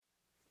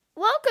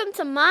Welcome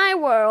to my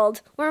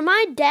world, where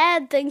my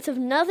dad thinks of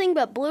nothing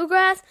but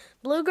bluegrass,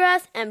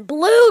 bluegrass, and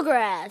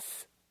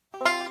bluegrass.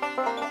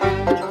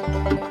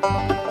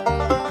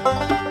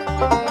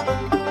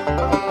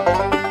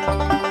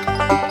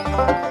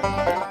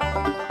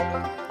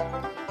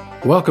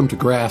 Welcome to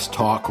Grass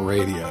Talk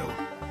Radio.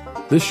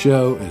 This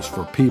show is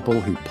for people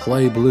who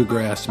play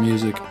bluegrass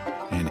music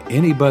and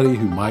anybody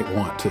who might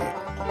want to.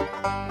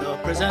 The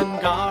prison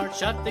guard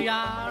shut the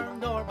iron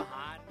door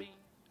behind me.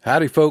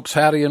 Howdy folks,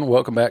 howdy, and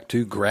welcome back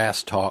to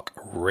Grass Talk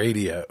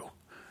Radio,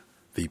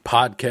 the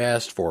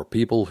podcast for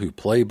people who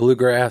play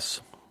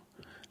bluegrass,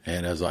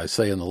 and as I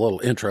say in the little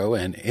intro,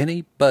 and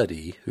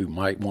anybody who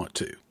might want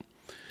to.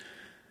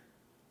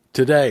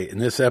 Today, in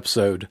this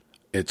episode,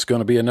 it's going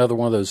to be another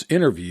one of those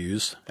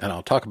interviews, and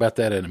I'll talk about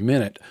that in a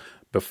minute.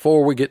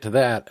 Before we get to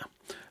that,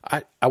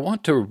 I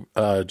want to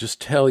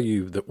just tell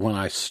you that when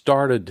I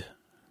started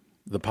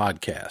the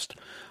podcast,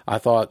 I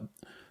thought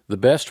the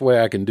best way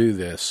I can do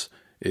this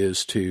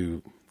is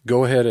to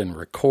go ahead and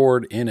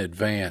record in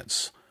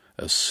advance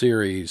a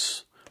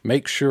series,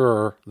 make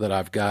sure that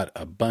I've got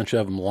a bunch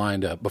of them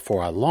lined up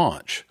before I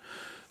launch.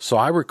 So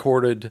I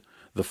recorded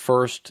the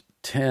first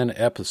 10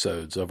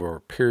 episodes over a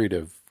period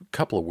of a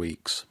couple of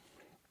weeks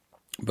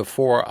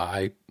before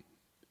I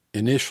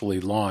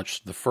initially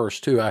launched the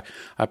first two. I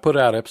put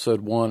out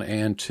episode 1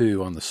 and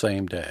 2 on the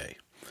same day.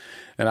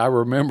 And I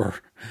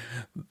remember,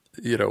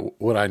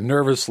 when I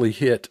nervously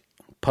hit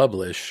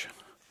publish,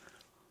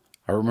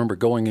 I remember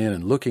going in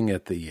and looking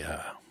at the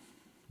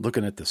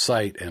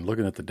site and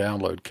looking at the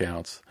download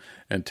counts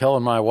and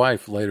telling my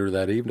wife later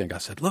that evening, I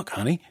said, "Look,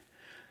 honey,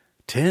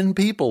 10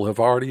 people have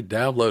already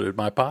downloaded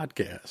my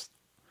podcast."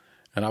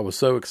 And I was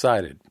so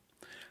excited.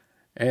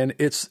 And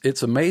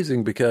it's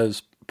amazing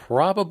because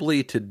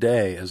probably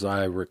today, as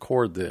I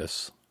record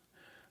this,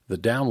 the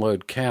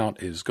download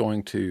count is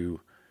going to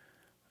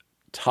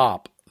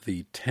top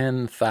the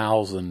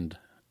 10,000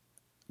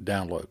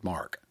 download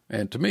mark.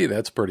 And to me,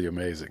 that's pretty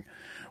amazing.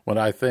 When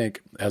I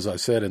think, as I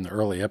said in the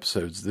early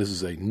episodes, this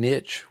is a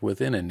niche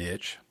within a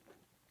niche,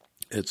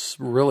 it's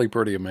really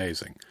pretty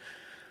amazing.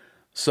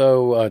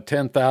 So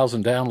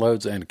 10,000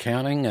 downloads and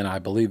counting, and I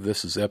believe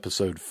this is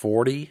episode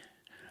 40.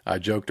 I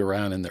joked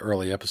around in the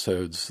early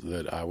episodes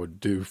that I would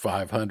do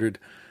 500,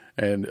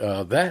 and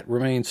that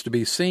remains to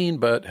be seen,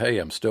 but hey,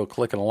 I'm still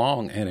clicking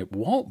along, and it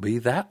won't be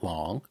that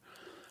long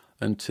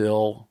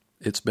until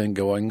it's been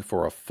going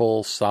for a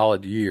full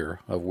solid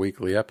year of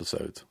weekly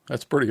episodes.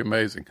 That's pretty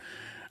amazing.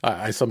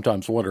 I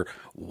sometimes wonder,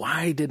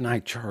 why didn't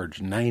I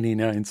charge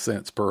 99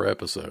 cents per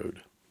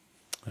episode?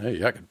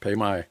 Hey, I could pay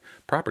my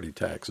property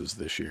taxes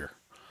this year.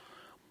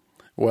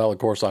 Well, of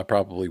course, I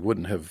probably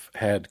wouldn't have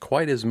had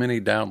quite as many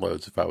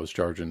downloads if I was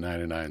charging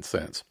 99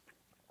 cents.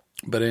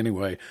 But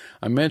anyway,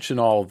 I mention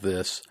all of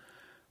this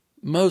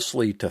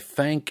mostly to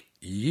thank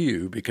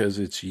you, because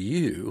it's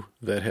you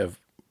that have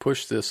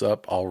pushed this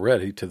up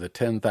already to the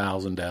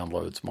 10,000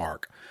 downloads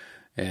mark.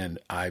 And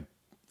I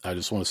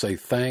just want to say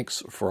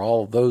thanks for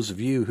all of those of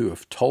you who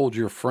have told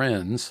your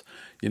friends,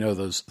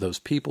 those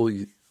people,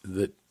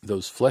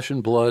 those flesh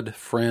and blood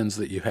friends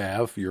that you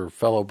have, your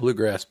fellow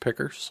bluegrass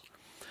pickers.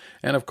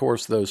 And, of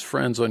course, those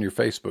friends on your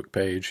Facebook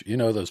page,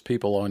 those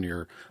people on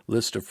your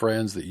list of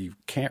friends that you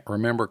can't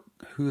remember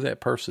who that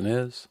person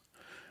is.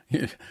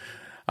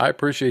 I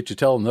appreciate you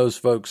telling those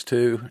folks,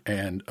 too.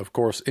 And, of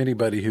course,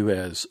 anybody who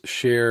has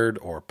shared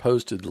or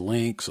posted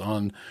links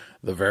on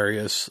the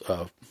various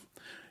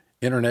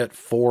internet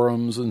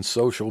forums and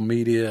social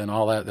media and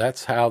all that.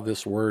 That's how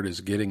this word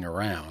is getting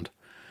around.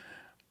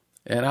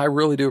 And I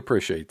really do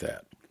appreciate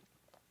that.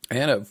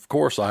 And, of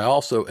course, I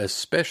also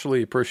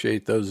especially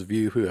appreciate those of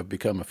you who have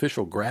become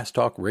official Grass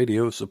Talk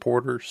Radio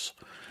supporters.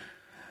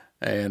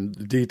 And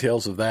the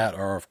details of that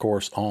are, of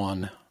course,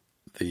 on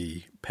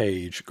the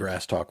page,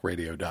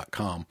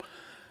 grasstalkradio.com.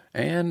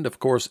 And, of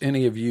course,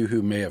 any of you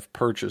who may have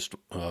purchased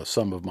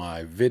some of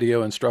my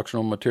video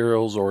instructional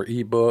materials or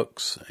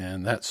ebooks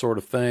and that sort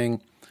of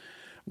thing,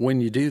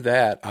 when you do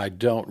that, I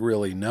don't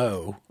really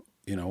know,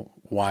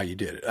 why you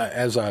did it.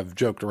 As I've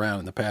joked around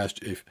in the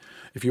past, if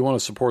you want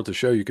to support the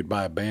show, you could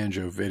buy a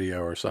banjo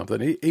video or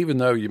something, even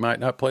though you might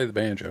not play the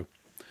banjo.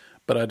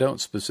 But I don't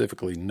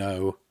specifically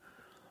know.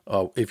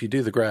 If you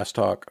do the Grass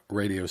Talk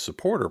Radio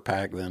supporter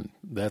pack, then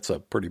that's a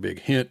pretty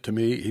big hint to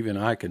me. Even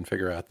I can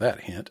figure out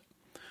that hint.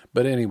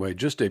 But anyway,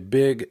 just a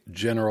big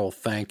general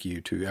thank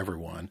you to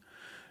everyone.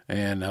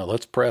 And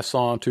let's press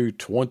on to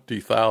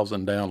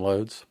 20,000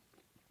 downloads.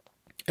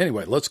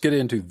 Anyway, let's get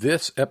into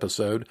this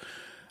episode.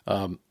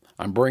 I'm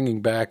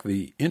bringing back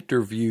the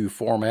interview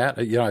format.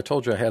 I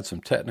told you I had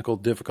some technical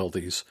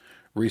difficulties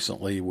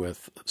recently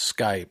with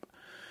Skype,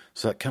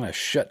 so that kind of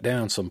shut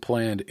down some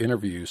planned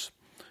interviews.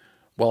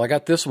 Well, I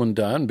got this one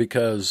done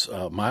because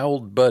my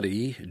old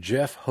buddy,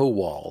 Jeff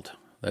Howald,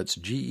 that's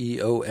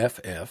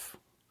Geoff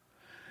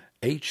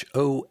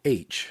Hohwald,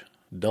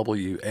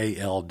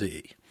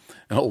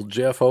 old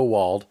Jeff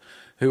Howald,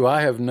 who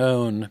I have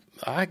known,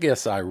 I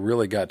guess I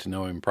really got to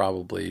know him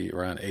probably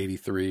around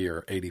 83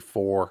 or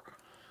 84,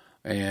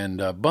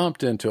 and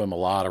bumped into him a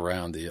lot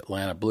around the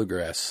Atlanta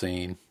bluegrass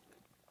scene.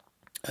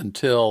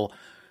 until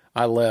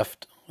I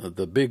left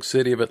the big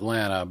city of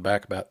Atlanta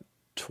back about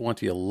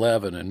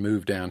 2011 and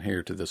moved down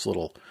here to this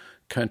little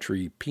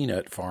country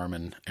peanut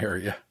farming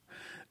area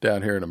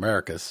down here in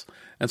Americus.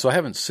 And so I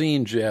haven't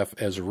seen Jeff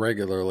as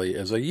regularly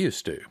as I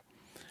used to.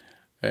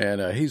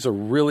 And he's a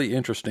really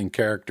interesting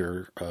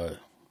character.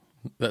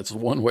 That's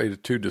one way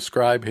to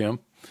describe him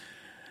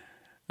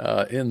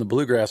in the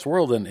bluegrass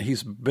world. And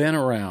he's been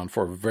around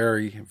for a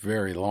very,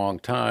 very long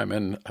time.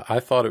 And I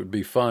thought it would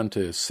be fun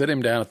to sit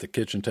him down at the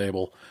kitchen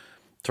table,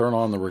 turn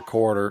on the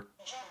recorder.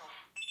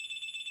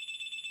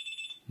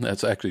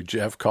 That's actually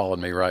Jeff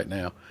calling me right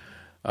now.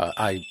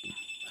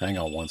 Hang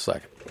on one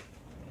second.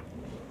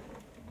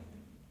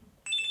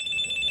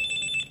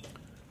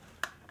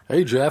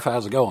 Hey, Jeff,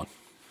 how's it going?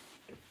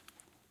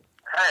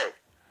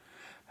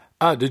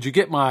 Hey. Did you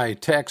get my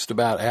text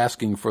about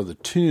asking for the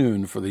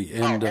tune for the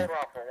end Hold on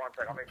for 1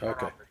 second. Let me turn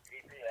off this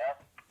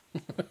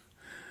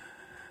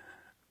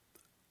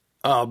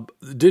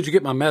GPS. Did you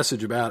get my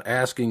message about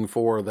asking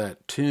for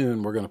that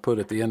tune we're going to put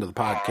at the end of the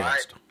podcast? All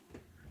right.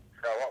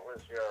 So what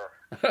was your...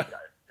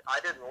 I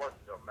didn't listen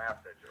to a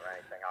message or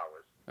anything. I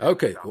was...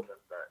 Okay. What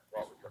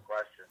was the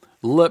question?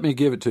 Let me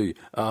give it to you.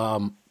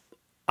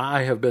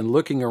 I have been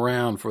looking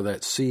around for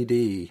that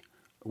CD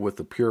with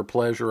the Pure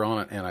Pleasure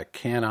on it, and I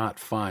cannot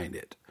find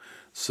it.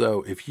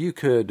 So if you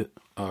could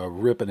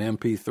rip an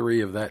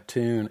MP3 of that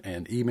tune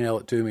and email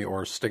it to me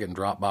or stick it in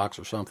Dropbox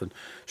or something,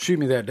 shoot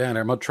me that down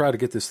there. I'm going to try to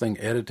get this thing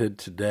edited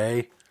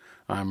today.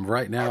 I'm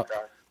right now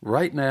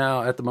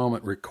at the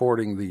moment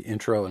recording the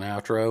intro and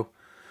outro,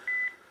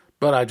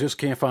 but I just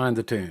can't find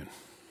the tune.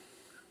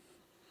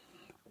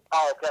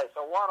 Oh, okay,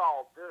 so what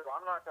I'll do,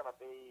 I'm not going to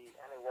be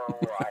anywhere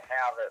where I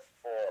have it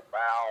for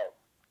about,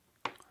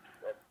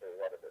 let's see,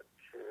 what is it,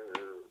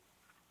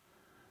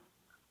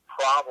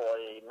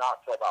 probably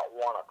not till about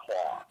 1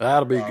 o'clock.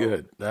 That'll be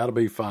good. That'll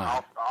be fine.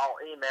 I'll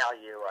email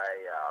you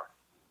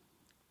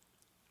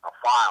a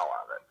file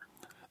of it.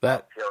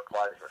 That Pure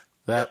Pleasure.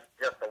 that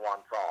Just the one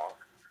song.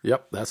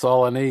 Yep, that's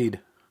all I need,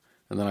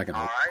 and then I can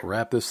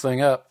wrap this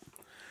thing up.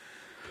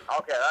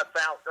 Okay, that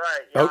sounds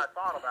great. Yeah, Oh. I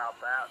thought about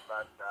that,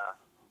 but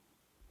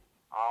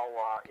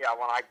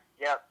when I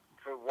get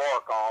to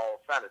work, I'll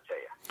send it to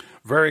you.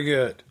 Very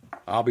good.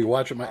 I'll be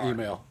watching my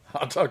email.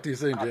 I'll talk to you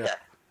soon, Okay. Jeff.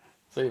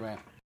 See you, man.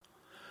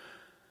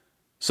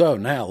 So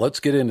now let's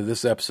get into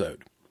this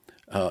episode.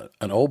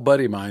 An old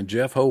buddy of mine,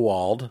 Jeff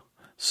Howald,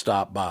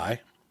 stopped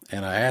by,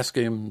 and I asked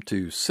him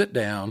to sit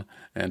down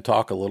and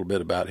talk a little bit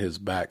about his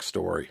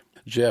backstory.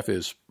 Jeff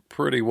is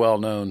pretty well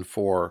known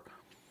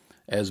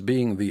as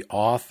being the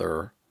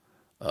author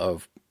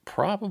of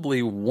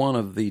probably one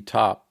of the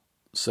top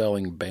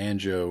selling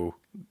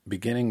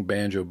beginning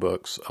banjo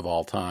books of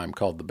all time,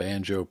 called the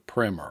Banjo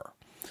Primer.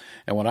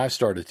 And when I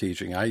started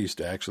teaching, I used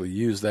to actually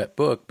use that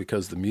book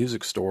because the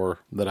music store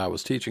that I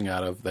was teaching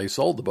out of, they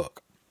sold the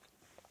book.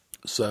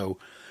 So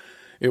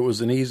it was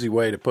an easy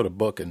way to put a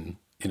book in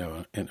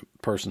a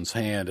person's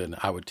hand, and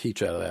I would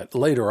teach out of that.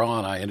 Later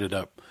on, I ended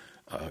up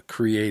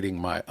creating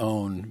my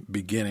own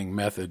beginning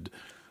method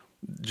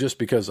just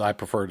because I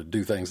prefer to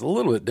do things a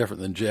little bit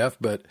different than Jeff.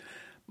 But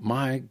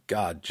my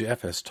God,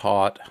 Jeff has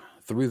taught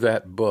through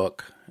that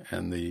book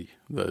and the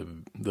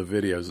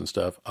videos and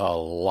stuff a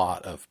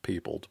lot of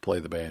people to play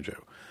the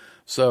banjo.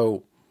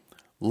 So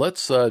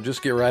let's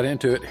just get right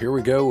into it. Here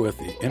we go with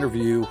the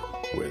interview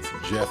with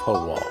Jeff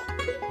Howald.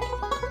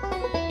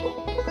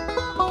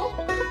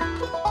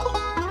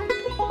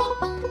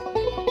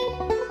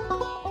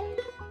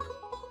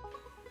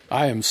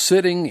 I am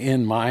sitting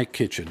in my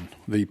kitchen,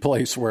 the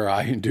place where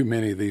I do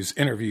many of these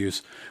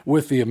interviews,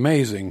 with the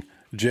amazing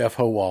Jeff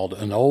Howald,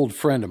 an old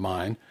friend of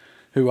mine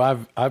who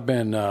I've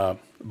been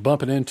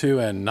bumping into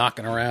and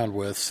knocking around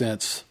with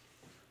since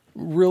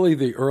really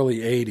the early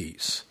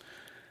 80s.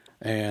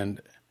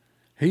 And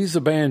he's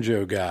a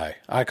banjo guy.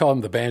 I call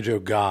him the banjo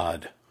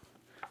god,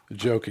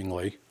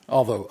 jokingly,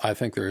 although I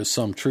think there is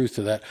some truth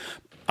to that.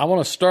 I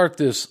want to start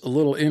this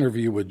little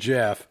interview with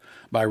Jeff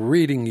by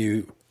reading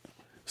you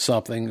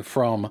something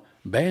from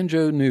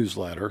Banjo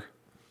Newsletter,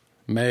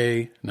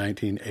 May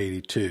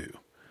 1982.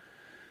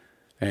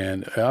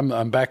 And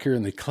I'm back here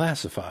in the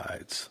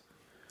classifieds.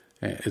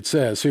 It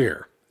says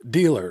here,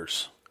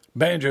 dealers,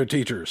 banjo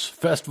teachers,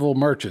 festival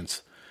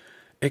merchants,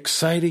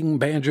 exciting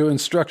banjo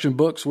instruction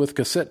books with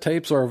cassette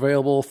tapes are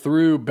available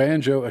through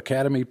Banjo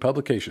Academy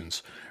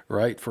Publications.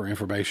 Write for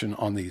information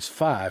on these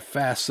 5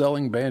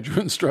 fast-selling banjo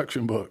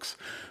instruction books.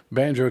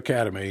 Banjo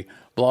Academy,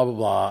 blah, blah,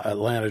 blah,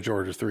 Atlanta,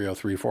 Georgia,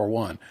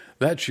 30341.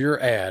 That's your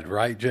ad,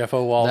 right, Jeff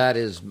Howald?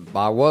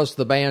 I was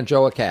the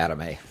Banjo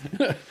Academy.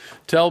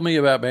 Tell me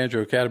about Banjo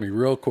Academy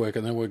real quick,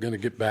 and then we're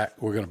going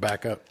to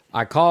back up.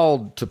 I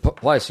called to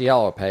place a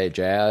Yellow Page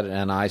ad,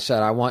 and I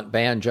said, I want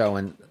banjo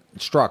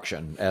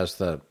instruction as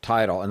the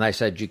title. And they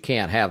said, you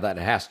can't have that.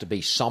 It has to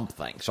be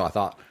something. So I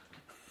thought,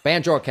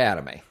 Banjo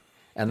Academy.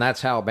 And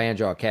that's how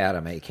Banjo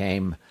Academy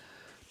came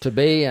to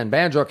be. And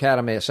Banjo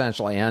Academy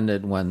essentially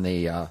ended when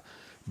the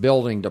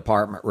building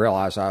department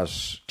realized I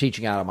was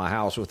teaching out of my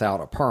house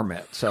without a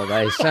permit. So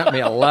they sent me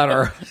a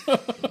letter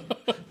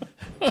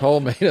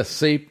told me to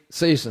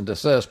cease and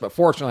desist. But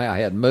fortunately, I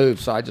had moved,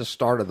 so I just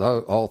started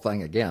the whole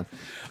thing again.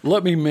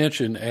 Let me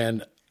mention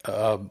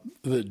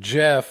that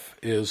Jeff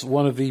is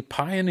one of the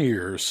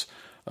pioneers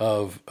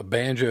of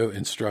banjo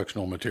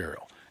instructional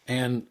material,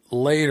 and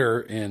later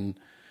in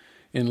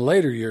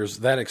later years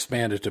that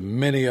expanded to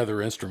many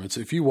other instruments.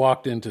 If you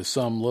walked into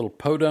some little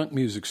podunk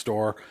music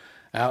store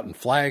out in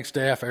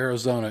Flagstaff,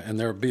 Arizona, and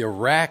there would be a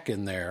rack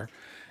in there,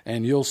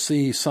 and you'll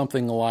see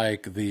something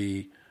like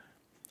the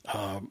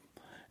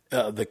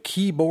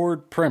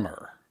keyboard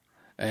primer.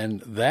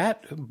 And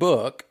that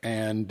book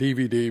and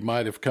DVD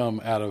might have come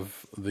out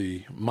of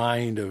the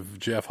mind of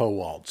Jeff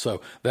Howald.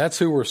 So that's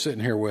who we're sitting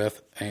here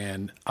with.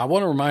 And I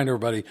want to remind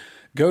everybody,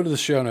 go to the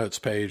show notes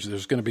page.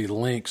 There's going to be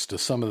links to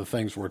some of the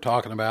things we're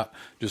talking about.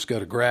 Just go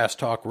to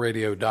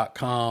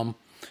grasstalkradio.com.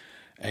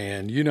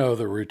 And you know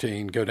the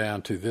routine. Go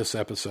down to this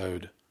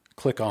episode,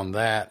 click on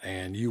that,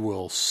 and you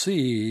will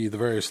see the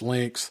various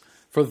links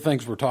for the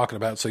things we're talking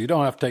about. So you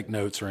don't have to take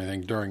notes or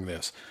anything during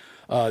this.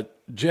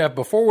 Jeff,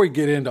 before we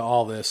get into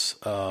all this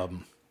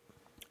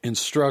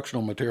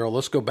instructional material,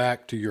 let's go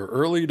back to your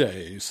early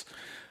days,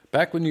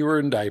 back when you were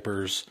in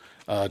diapers.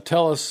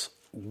 Tell us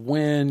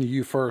when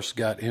you first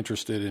got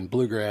interested in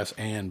bluegrass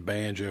and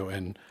banjo,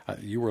 and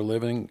you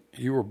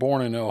were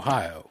born in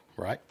Ohio,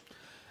 right?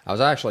 I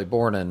was actually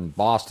born in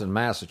Boston,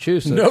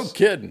 Massachusetts. No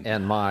kidding.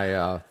 And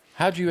my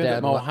how'd you end up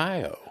in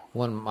Ohio?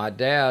 When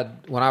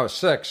I was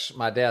 6,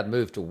 my dad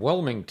moved to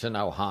Wilmington,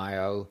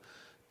 Ohio,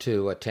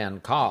 to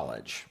attend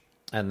college,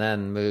 and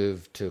then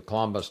moved to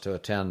Columbus to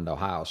attend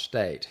Ohio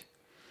State.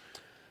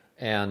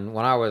 And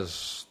when I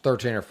was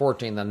 13 or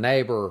 14, the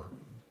neighbor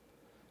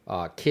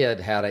kid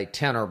had a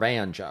tenor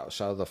banjo.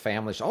 So the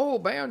family said, "Oh,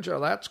 banjo,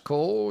 that's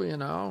cool," you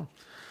know.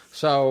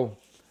 So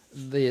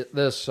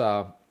this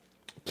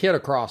kid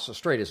across the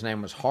street, his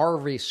name was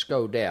Harvey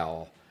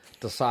Scodell,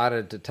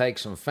 decided to take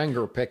some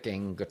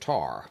finger-picking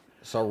guitar.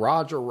 So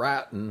Roger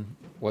Ratton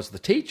was the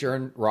teacher,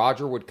 and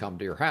Roger would come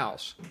to your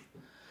house.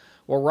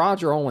 Well,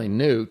 Roger only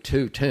knew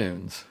 2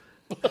 tunes.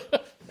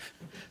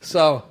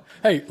 So,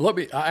 hey,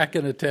 I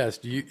can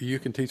attest, you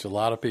can teach a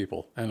lot of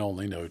people and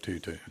only know 2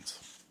 tunes.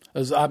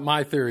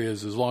 My theory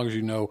is, as long as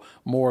you know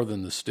more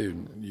than the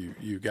student,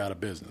 you got a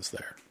business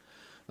there.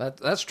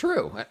 That's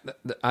true.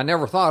 I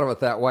never thought of it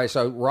that way.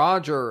 So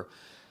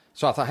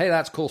I thought, hey,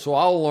 that's cool. So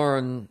I'll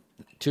learn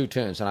 2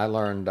 tunes. And I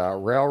learned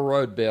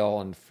Railroad Bill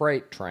and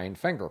Freight Train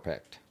finger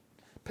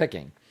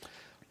picking.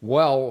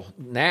 Well,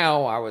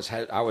 now I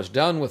was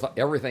done with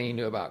everything he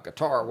knew about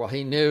guitar. Well,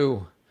 he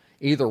knew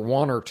either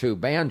 1 or 2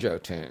 banjo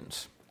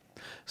tunes.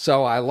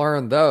 So I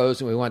learned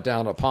those, and we went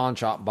down to a pawn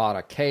shop and bought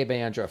a K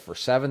banjo for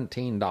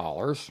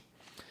 $17.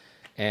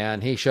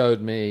 And he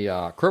showed me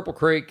Cripple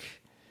Creek,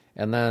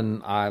 and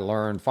then I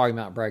learned Foggy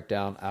Mountain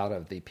Breakdown out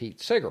of the Pete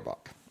Seeger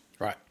book.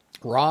 Right.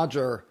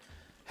 Roger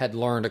had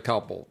learned a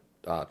couple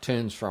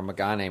tunes from a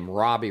guy named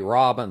Robbie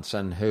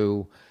Robinson,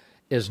 who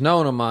is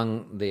known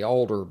among the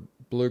older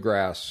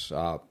bluegrass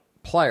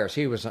players.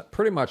 He was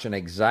pretty much an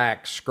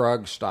exact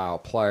Scruggs-style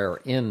player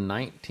in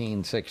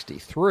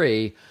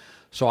 1963.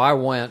 So I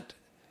went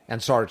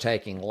and started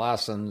taking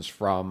lessons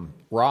from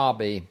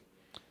Robbie,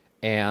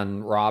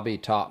 and Robbie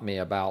taught me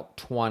about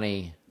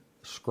 20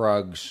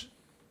 Scruggs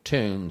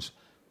tunes,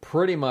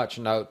 pretty much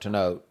note to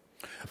note.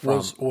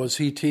 Was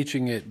he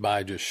teaching it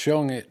by just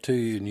showing it to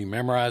you and you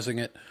memorizing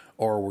it,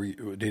 or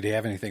did he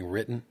have anything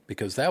written?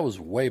 Because that was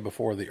way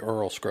before the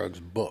Earl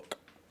Scruggs book.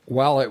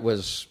 Well, it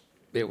was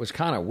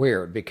kind of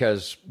weird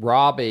because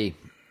Robbie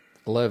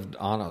lived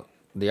on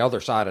the other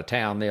side of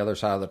town, the other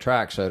side of the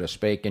track, so to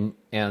speak,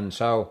 and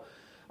so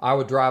I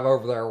would drive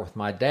over there with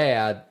my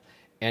dad,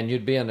 and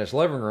you'd be in his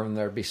living room, and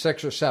there'd be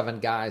 6 or 7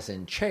 guys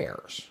in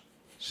chairs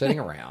sitting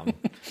around,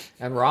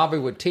 and Robbie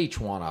would teach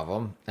one of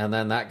them, and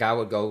then that guy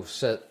would go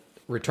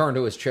return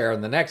to his chair,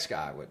 and the next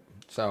guy would.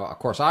 So, of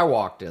course, I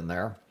walked in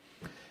there,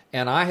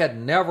 and I had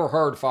never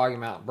heard Foggy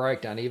Mountain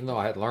Breakdown, even though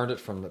I had learned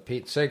it from the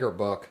Pete Seeger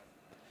book,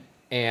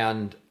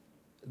 and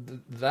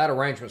that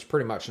arrangement's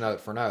pretty much note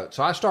for note.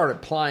 So I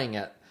started playing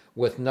it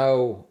with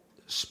no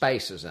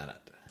spaces in it.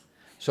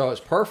 So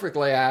it's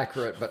perfectly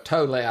accurate, but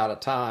totally out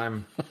of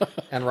time.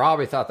 And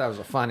Robbie thought that was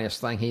the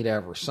funniest thing he'd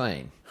ever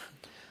seen.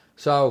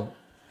 So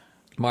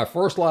my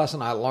first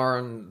lesson, I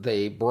learned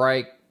the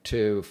break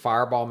to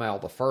Fireball Mel,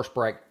 the first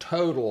break,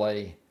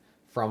 totally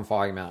from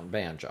Foggy Mountain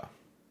Banjo.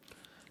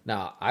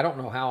 Now, I don't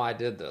know how I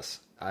did this.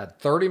 I had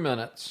 30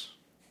 minutes,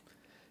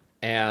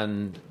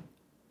 and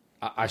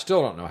I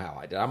still don't know how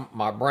I did.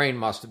 My brain I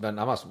must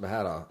have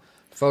had a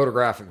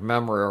photographic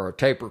memory or a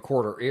tape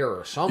recorder ear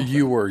or something.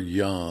 You were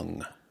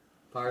young.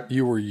 Pardon?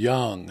 You were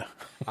young.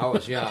 I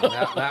was young.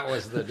 That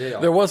was the deal.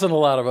 There wasn't a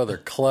lot of other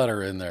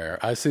clutter in there.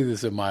 I see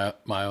this in my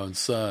own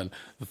son.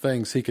 The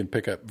things he can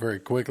pick up very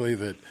quickly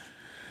that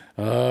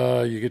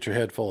you get your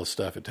head full of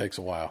stuff. It takes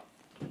a while.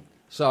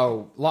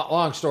 So,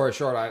 long story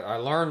short, I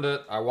learned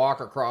it. I walk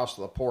across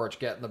the porch,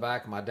 get in the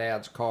back of my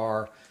dad's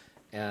car,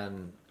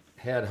 and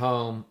head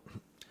home.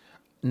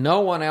 No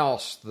one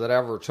else that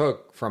ever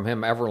took from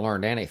him ever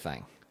learned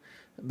anything.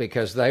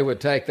 because they would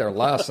take their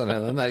lesson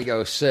and then they'd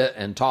go sit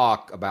and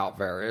talk about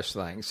various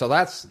things. So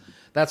that's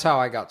how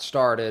I got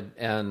started,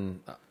 and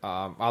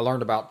I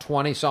learned about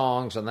 20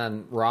 songs, and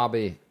then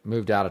Robbie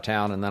moved out of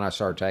town, and then I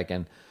started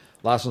taking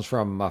lessons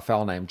from a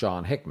fellow named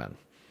John Hickman.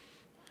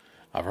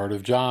 I've heard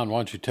of John. Why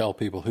don't you tell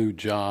people who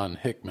John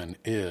Hickman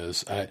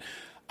is?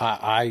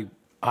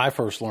 I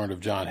first learned of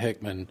John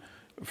Hickman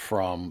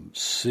from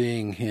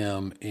seeing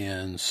him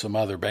in some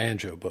other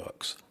banjo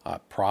books.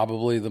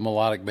 Probably the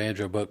Melodic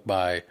Banjo book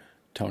by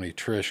Tony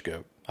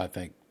Trischka, I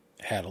think,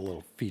 had a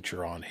little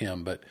feature on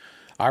him, but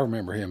I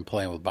remember him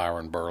playing with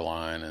Byron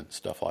Berline and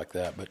stuff like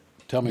that. But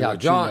tell me what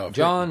John, you know of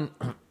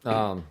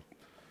John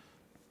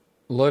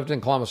lived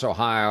in Columbus,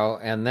 Ohio,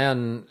 and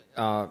then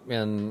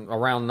in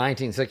around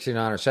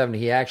 1969 or 70,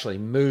 he actually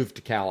moved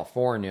to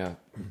California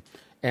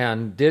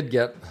and did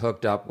get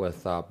hooked up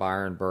with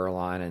Byron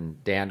Berline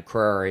and Dan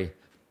Crary,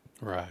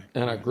 right,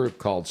 in a group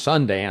called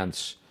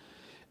Sundance,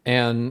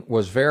 and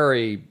was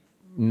very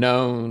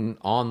known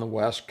on the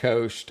West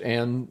Coast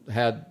and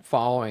had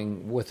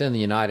following within the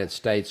United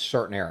States,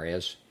 certain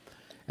areas,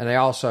 and they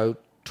also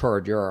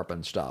toured Europe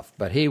and stuff.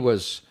 But he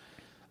was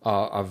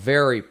a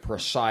very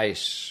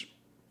precise,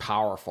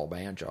 powerful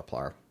banjo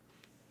player.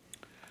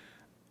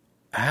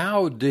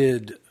 How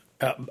did,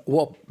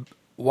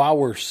 while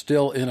we're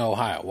still in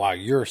Ohio, while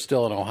you're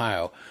still in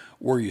Ohio,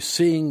 were you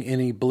seeing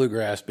any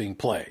bluegrass being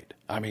played?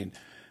 I mean,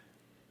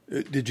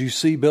 did you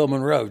see Bill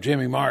Monroe,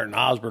 Jimmy Martin,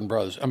 Osborne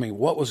Brothers? I mean,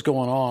 what was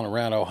going on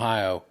around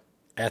Ohio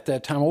at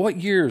that time? What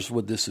years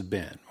would this have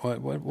been?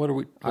 What are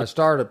we? I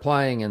started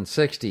playing in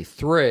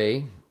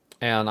 '63,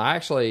 and I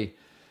actually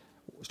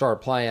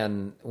started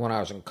playing when I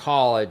was in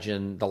college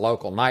in the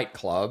local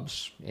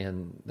nightclubs,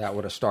 and that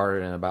would have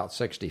started in about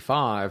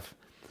 '65.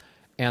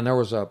 And there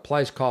was a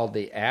place called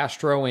the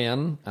Astro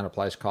Inn and a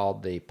place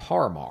called the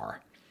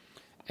Parmar.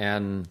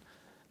 And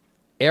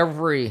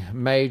every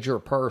major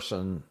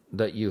person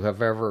that you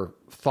have ever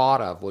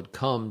thought of would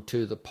come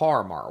to the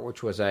Parmar,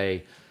 which was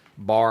a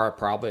bar,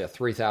 probably a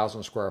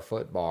 3,000 square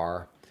foot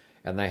bar.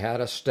 And they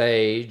had a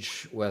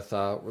stage with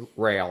a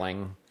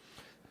railing.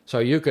 So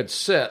you could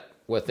sit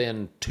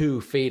within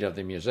 2 feet of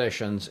the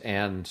musicians.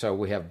 And so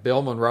we have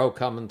Bill Monroe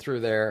coming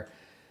through there,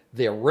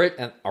 the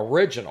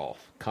original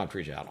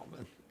Country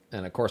Gentleman.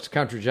 And, of course, the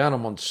Country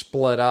Gentleman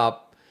split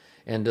up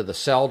into the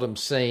Seldom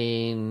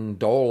Scene,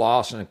 Dole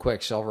Lawson, and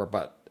Quicksilver.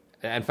 But,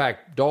 in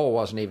fact, Dole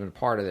wasn't even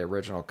part of the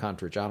original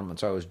Country Gentleman.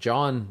 So it was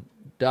John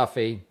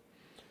Duffy,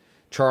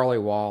 Charlie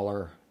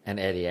Waller, and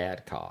Eddie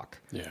Adcock.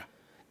 Yeah.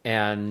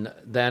 And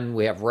then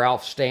we have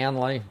Ralph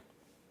Stanley.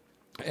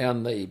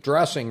 And the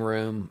dressing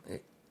room,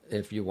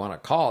 if you want to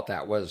call it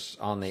that, was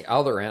on the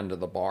other end of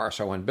the bar.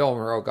 So when Bill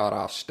Monroe got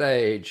off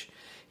stage,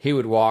 he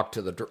would walk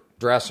to the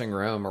dressing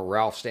room, or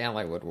Ralph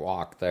Stanley would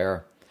walk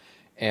there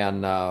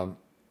and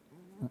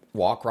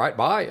walk right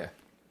by you.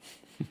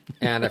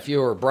 And if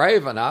you were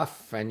brave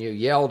enough and you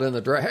yelled in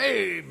the dress,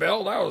 "Hey,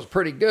 Bill, that was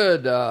pretty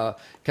good.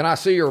 Can I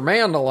see your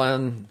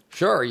mandolin?"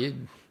 Sure.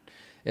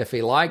 If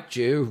he liked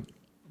you,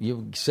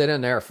 you sit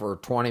in there for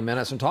 20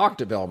 minutes and talk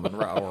to Bill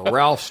Monroe or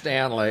Ralph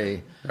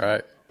Stanley.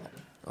 Right.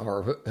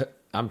 Or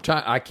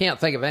I can't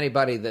think of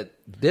anybody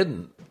that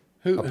didn't.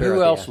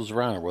 Who else was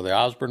around there? Were the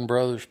Osborne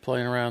Brothers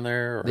playing around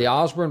there? Or? The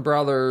Osborne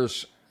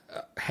Brothers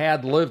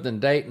had lived in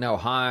Dayton,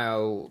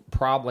 Ohio,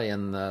 probably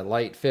in the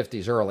late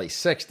 50s, early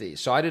 60s.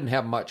 So I didn't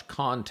have much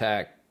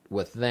contact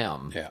with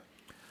them. Yeah.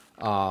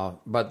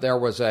 But there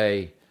was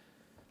a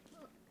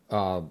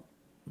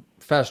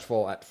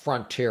festival at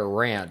Frontier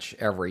Ranch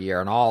every year,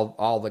 and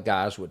all the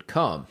guys would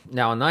come.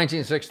 Now, in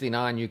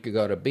 1969, you could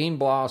go to Bean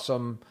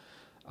Blossom.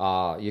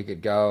 You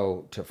could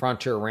go to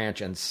Frontier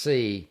Ranch and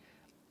see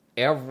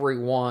every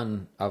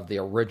one of the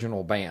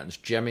original bands.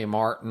 Jimmy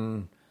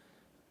Martin.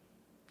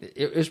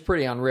 It was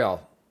pretty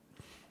unreal.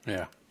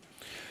 Yeah.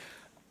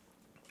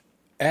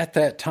 At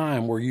that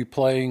time, were you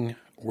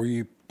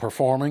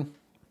performing?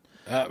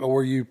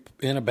 Were you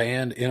in a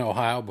band in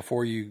Ohio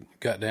before you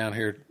got down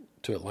here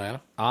to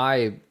Atlanta?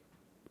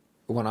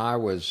 When I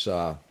was,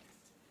 I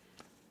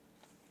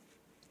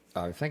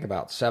think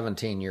about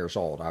 17 years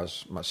old, I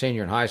was my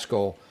senior in high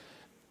school,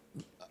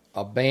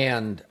 a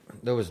band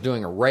that was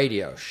doing a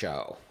radio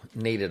show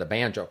needed a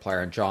banjo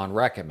player, and John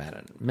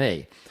recommended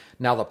me.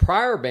 Now, the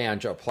prior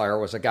banjo player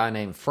was a guy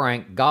named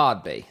Frank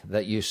Godbey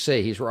that you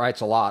see. He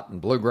writes a lot in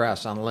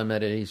Bluegrass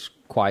Unlimited. He's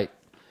quite,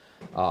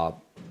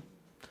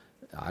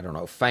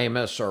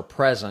 famous or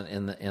present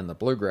in the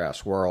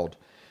bluegrass world.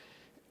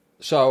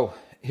 So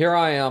here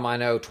I am. I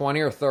know 20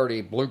 or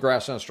 30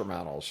 bluegrass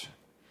instrumentals.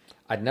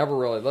 I'd never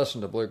really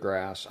listened to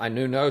bluegrass. I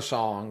knew no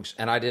songs,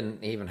 and I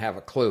didn't even have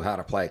a clue how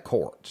to play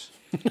chords.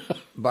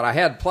 But I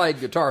had played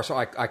guitar, so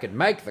I could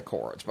make the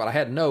chords, but I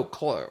had no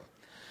clue.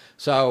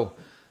 So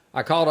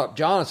I called up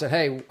John and said,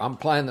 "Hey, I'm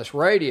playing this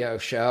radio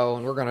show,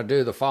 and we're going to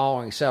do the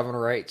following 7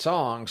 or 8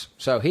 songs."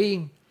 So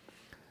he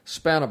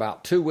spent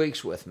about 2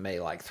 weeks with me,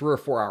 like 3 or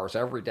 4 hours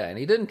every day, and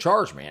he didn't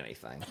charge me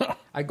anything.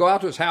 I'd go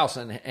out to his house,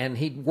 and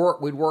we'd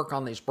work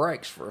on these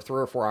breaks for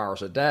 3 or 4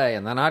 hours a day,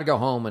 and then I'd go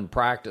home and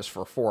practice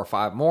for 4 or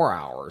 5 more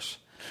hours.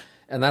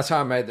 And that's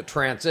how I made the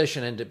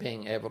transition into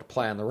being able to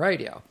play on the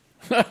radio.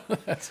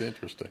 That's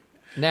interesting.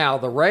 Now,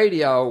 the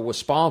radio was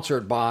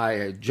sponsored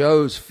by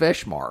Joe's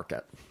Fish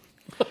Market.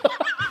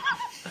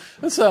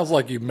 It sounds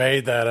like you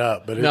made that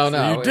up, but No,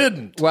 you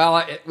didn't.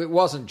 It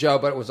wasn't Joe,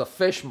 but it was a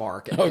fish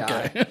market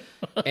guy. Okay.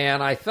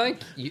 And I think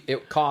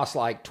it cost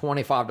like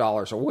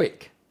 $25 a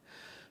week.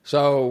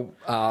 So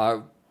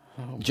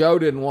Joe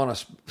didn't want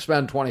to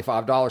spend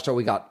 $25, so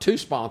we got 2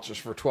 sponsors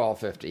for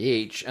 $12.50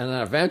 each. And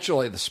then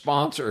eventually the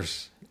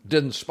sponsors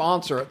didn't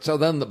sponsor it, so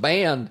then the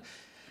band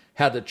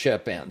had to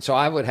chip in. So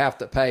I would have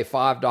to pay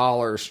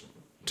 $5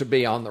 to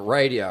be on the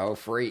radio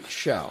for each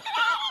show.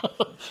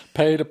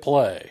 Pay to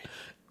play.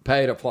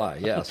 Pay to play,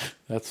 yes.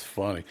 That's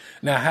funny.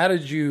 Now, how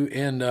did you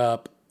end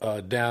up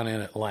down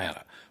in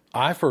Atlanta?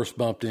 I first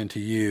bumped into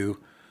you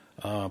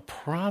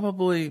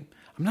probably,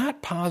 I'm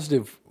not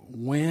positive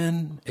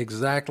when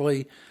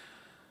exactly.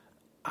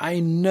 I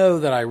know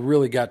that I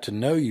really got to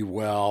know you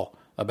well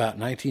about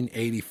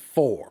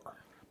 1984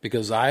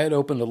 because I had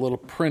opened a little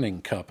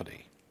printing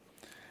company.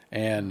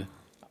 And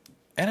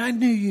I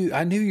knew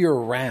you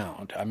were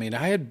around. I mean,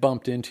 I had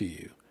bumped into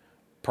you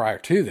prior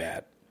to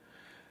that.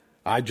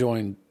 I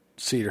joined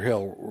Cedar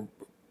Hill,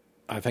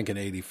 I think in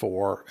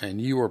 '84, and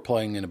you were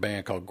playing in a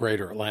band called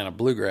Greater Atlanta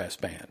Bluegrass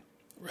Band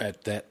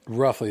at that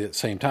roughly at the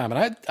same time.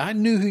 And I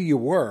knew who you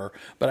were,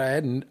 but I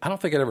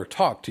don't think I'd ever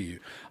talked to you.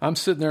 I'm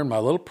sitting there in my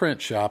little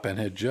print shop and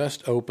had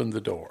just opened the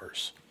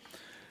doors.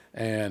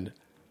 And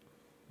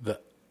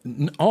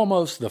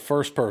almost the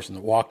first person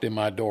that walked in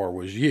my door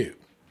was you.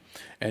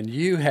 And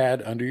you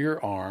had under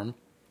your arm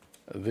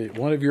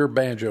one of your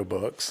banjo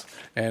books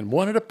and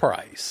wanted a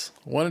price,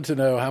 wanted to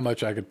know how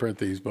much I could print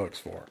these books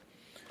for.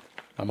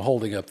 I'm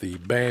holding up the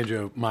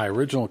banjo, my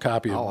original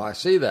copy of I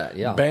see that,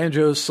 yeah.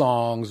 Banjo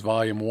Songs,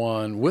 Volume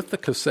 1, with the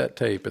cassette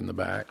tape in the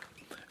back.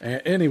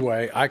 And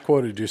anyway, I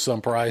quoted you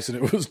some price,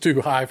 and it was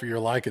too high for your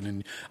liking,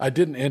 and I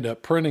didn't end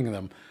up printing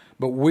them.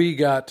 But we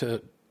got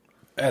to,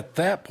 at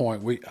that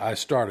point, I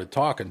started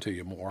talking to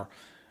you more.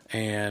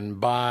 And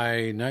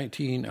by I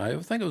think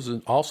it was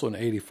also in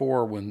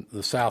 '84 when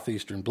the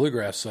Southeastern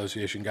Bluegrass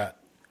Association got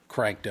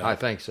cranked up. I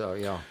think so,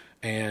 yeah.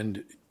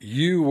 And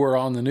you were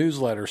on the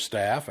newsletter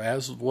staff,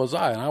 as was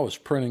I, and I was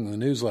printing the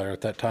newsletter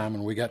at that time,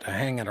 and we got to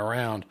hanging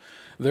around.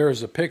 There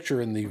is a picture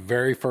in the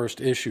very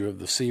first issue of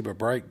the SEBA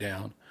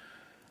Breakdown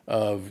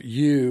of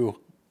you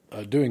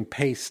doing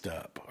paste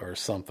up or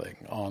something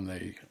on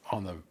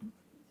the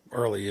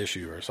early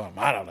issue or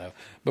something. I don't know.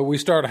 But we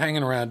started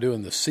hanging around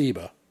doing the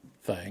SEBA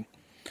thing.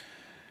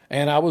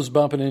 And I was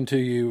bumping into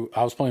you.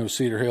 I was playing with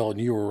Cedar Hill, and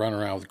you were running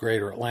around with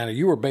Greater Atlanta.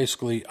 You were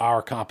basically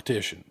our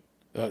competition.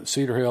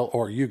 Cedar Hill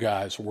or you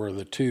guys were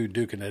the two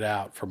duking it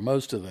out for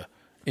most of the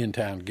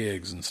in-town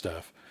gigs and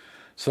stuff.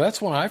 So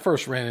that's when I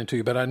first ran into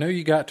you. But I know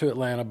you got to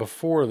Atlanta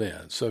before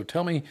then. So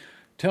tell me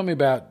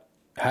about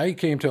how you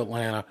came to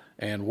Atlanta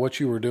and what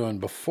you were doing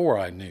before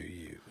I knew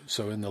you.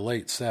 So in the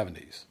late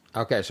 70s.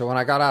 Okay, so when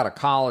I got out of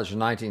college in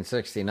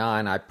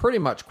 1969, I pretty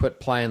much quit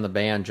playing the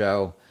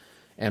banjo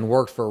and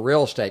worked for a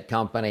real estate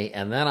company,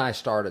 and then I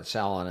started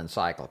selling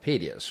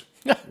encyclopedias,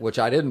 which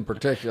I didn't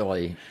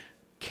particularly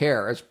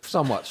care. It's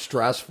somewhat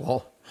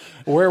stressful.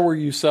 Where were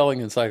you selling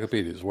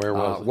encyclopedias? Where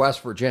was it?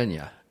 West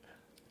Virginia.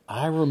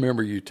 I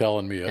remember you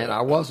telling me. And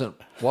I wasn't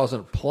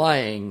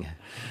playing.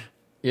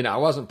 I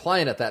wasn't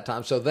playing at that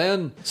time.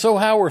 So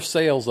how were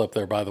sales up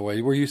there, by the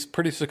way? Were you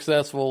pretty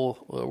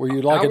successful? Were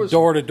you like a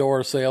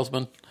door-to-door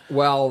salesman?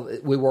 Well,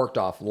 we worked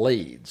off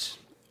leads.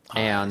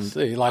 And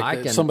see,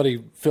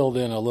 somebody filled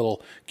in a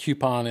little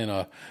coupon in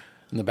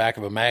the back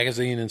of a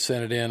magazine and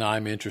sent it in.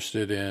 I'm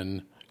interested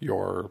in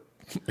your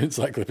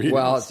encyclopedia.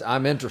 Well,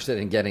 I'm interested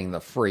in getting the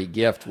free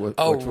gift, which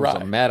was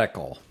a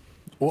medical.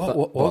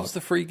 What was the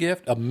free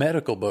gift? A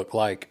medical book,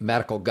 like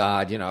medical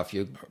guide. If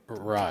you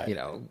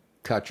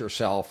cut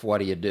yourself, what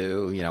do you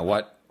do?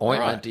 What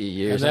ointment do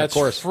you use? And that's, of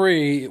course,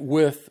 free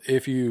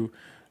if you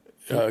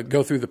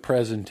go through the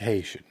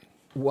presentation.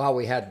 Well,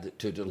 we had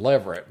to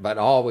deliver it, but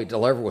all we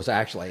delivered was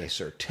actually a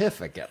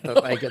certificate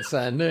that they could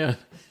send in.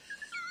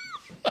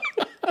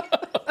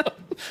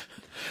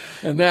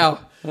 And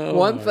now,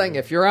 one thing,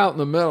 if you're out in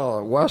the middle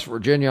of West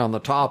Virginia on the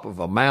top of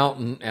a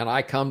mountain and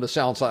I come to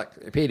sell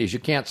encyclopedias, you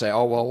can't say,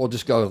 oh, well, we'll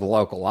just go to the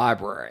local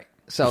library.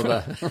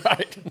 So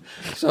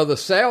so the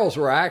sales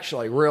were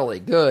actually really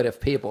good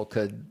if people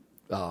could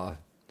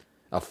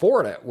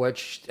afford it,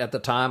 which at the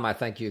time I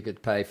think you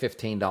could pay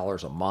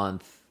 $15 a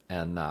month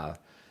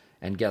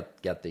and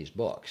get these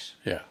books.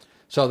 Yeah.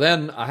 So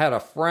then I had a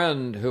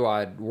friend who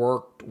I'd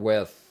worked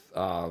with,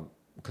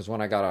 because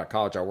when I got out of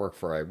college, I worked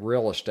for a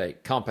real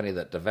estate company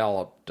that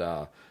developed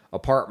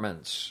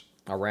apartments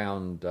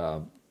around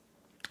the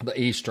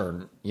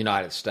eastern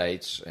United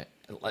States,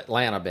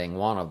 Atlanta being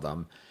one of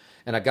them.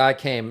 And a guy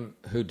came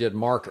who did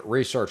market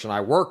research, and I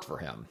worked for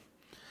him.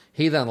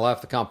 He then left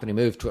the company,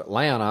 moved to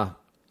Atlanta,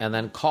 and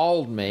then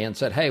called me and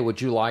said, hey,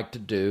 would you like to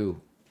do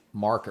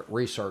market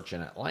research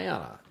in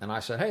Atlanta? And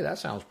I said, hey, that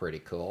sounds pretty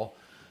cool.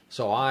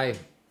 So I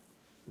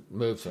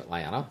moved to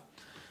Atlanta.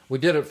 We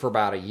did it for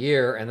about a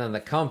year, and then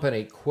the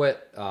company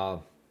quit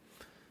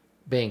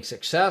being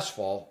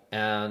successful.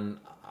 And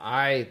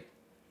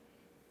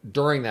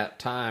during that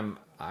time,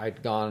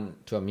 I'd gone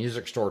to a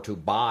music store to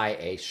buy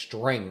a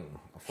string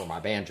for my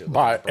banjo.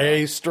 Buy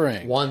a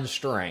string. One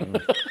string.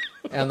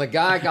 And the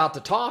guy got to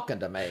talking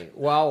to me.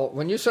 Well,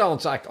 when you sell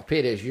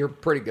encyclopedias, you're a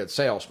pretty good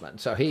salesman.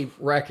 So he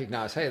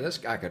recognized, hey, this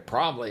guy could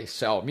probably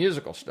sell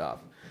musical stuff.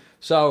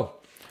 So,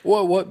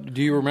 what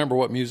do you remember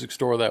what music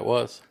store that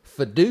was?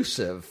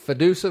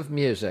 Fiducive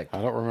Music.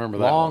 I don't remember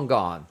that. Long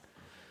gone.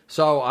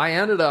 So I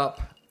ended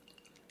up,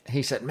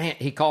 he said, man,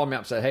 he called me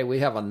up and said, hey, we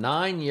have a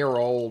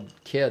 9-year-old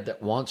kid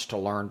that wants to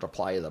learn to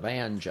play the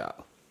banjo.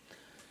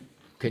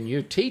 Can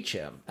you teach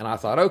him? And I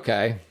thought,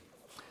 okay.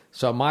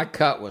 So my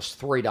cut was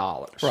 $3.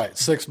 Right,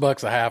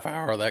 $6 a half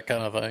hour, that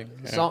kind of thing.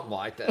 Yeah. Something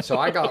like that. So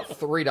I got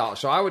 $3.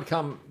 So I would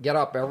get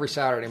up every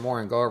Saturday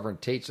morning, go over and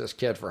teach this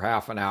kid for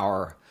half an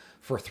hour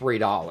for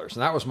 $3.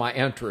 And that was my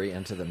entry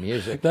into the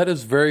music. That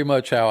is very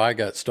much how I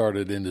got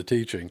started into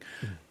teaching.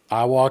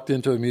 I walked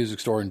into a music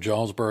store in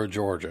Jonesboro,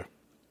 Georgia.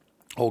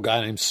 Old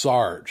guy named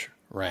Sarge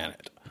ran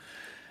it.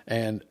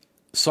 And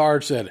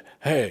Sarge said,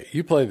 hey,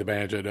 you play the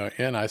banjo, don't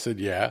you? And I said,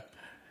 yeah.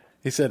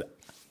 He said,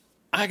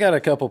 I got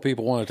a couple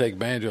people want to take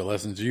banjo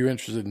lessons. Are you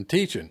interested in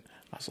teaching?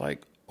 I was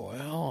like,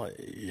 well,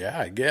 yeah,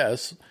 I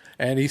guess.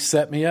 And he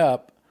set me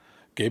up,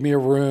 gave me a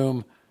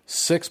room,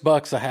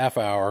 $6 a half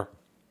hour.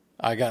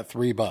 I got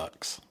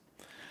 $3.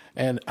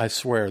 And I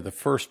swear, the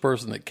first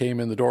person that came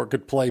in the door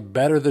could play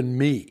better than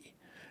me.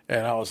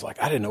 And I was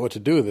like, I didn't know what to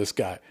do with this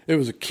guy. It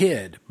was a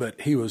kid,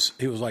 but he was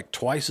like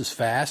twice as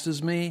fast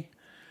as me.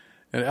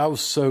 And I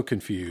was so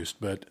confused,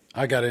 but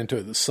I got into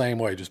it the same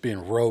way, just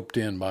being roped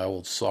in by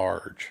old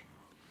Sarge.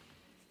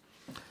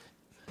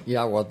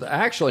 Yeah, well,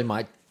 actually,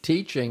 my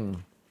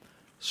teaching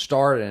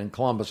started in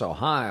Columbus,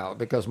 Ohio,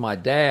 because my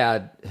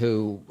dad,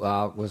 who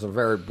was a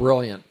very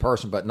brilliant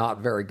person but not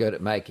very good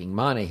at making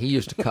money, he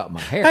used to cut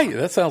my hair. Hey,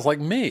 that sounds like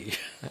me.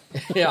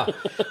 Yeah,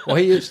 well,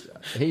 he used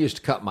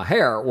to cut my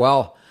hair.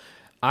 Well,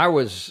 I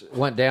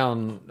went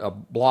down a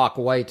block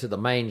away to the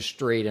main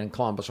street in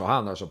Columbus, Ohio,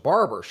 and there's a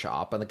barber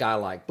shop, and the guy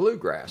liked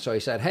bluegrass. So he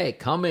said, hey,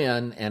 come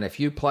in, and if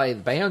you play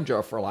the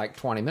banjo for like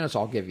 20 minutes,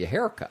 I'll give you a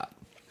haircut.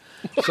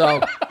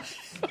 So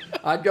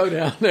I'd go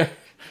down there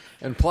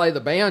and play the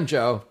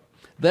banjo.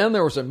 Then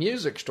there was a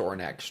music store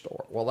next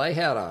door. Well, they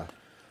had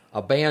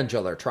a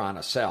banjo they're trying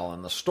to sell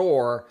in the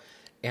store,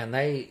 and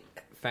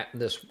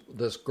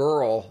this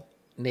girl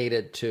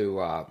needed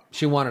to,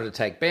 she wanted to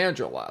take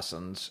banjo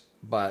lessons,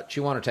 but she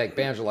wanted to take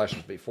banjo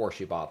lessons before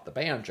she bought the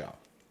banjo.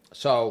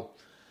 So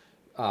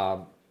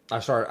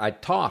I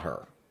taught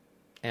her,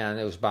 and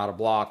it was about a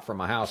block from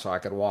my house, so I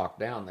could walk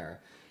down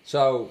there.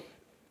 So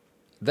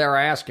they're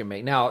asking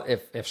me. Now,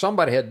 if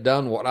somebody had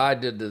done what I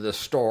did to this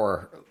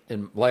store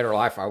in later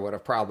life, I would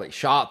have probably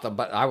shot them,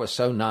 but I was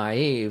so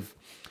naive.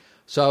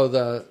 So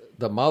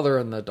the mother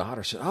and the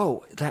daughter said,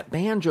 oh, that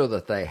banjo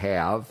that they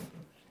have,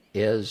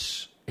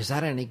 is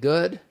that any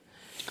good?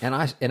 And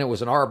it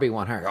was an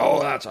RB100. Oh,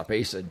 that's a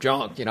piece of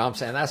junk. You know what I'm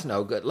saying? That's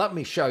no good. Let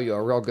me show you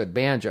a real good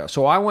banjo.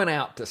 So I went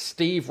out to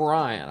Steve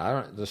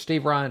Ryan. The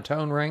Steve Ryan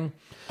Tone Ring?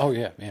 Oh,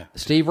 yeah.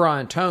 Steve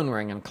Ryan Tone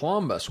Ring in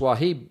Columbus. Well,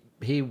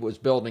 he was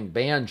building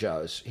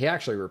banjos. He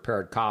actually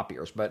repaired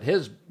copiers, but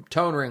his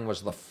tone ring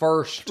was the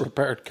first.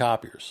 Repaired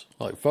copiers,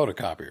 like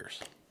photocopiers.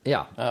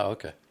 Yeah. Oh,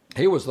 okay.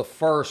 He was the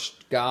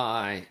first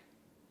guy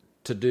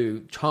to do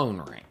tone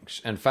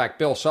rings. In fact,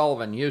 Bill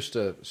Sullivan used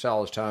to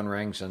sell his tone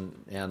rings.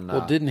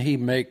 Well, didn't he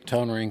make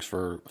tone rings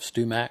for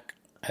Stumac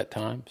at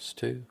times,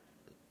 too?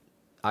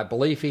 I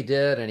believe he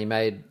did, and he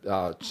made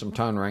some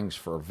tone rings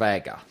for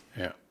Vega.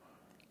 Yeah.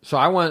 So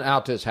I went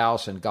out to his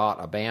house and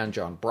got a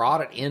banjo and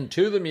brought it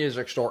into the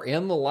music store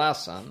in the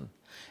lesson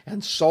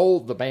and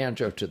sold the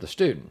banjo to the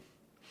student.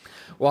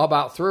 Well,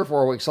 about 3 or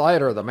 4 weeks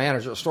later, the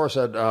manager of the store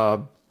said,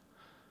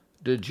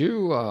 did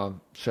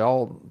you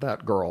sell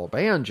that girl a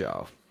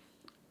banjo?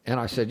 And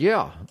I said,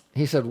 yeah.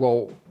 He said,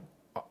 well,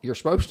 you're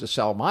supposed to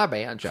sell my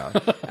banjo.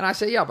 And I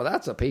said, yeah, but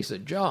that's a piece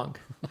of junk.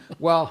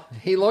 Well,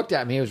 he looked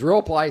at me. He was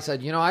real polite. He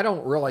said, I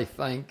don't really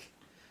think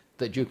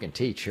that you can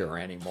teach here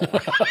anymore.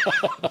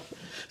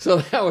 So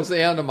that was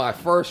the end of my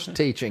first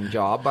teaching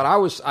job. But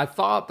I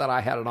thought that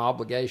I had an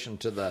obligation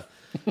to the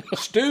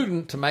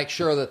student to make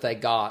sure that they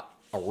got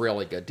a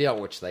really good deal,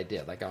 which they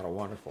did. They got a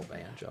wonderful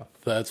banjo.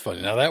 That's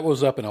funny. Now, that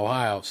was up in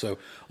Ohio, so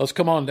let's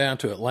come on down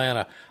to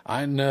Atlanta.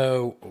 I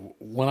know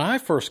when I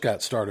first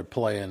got started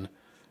playing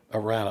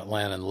around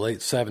Atlanta in the late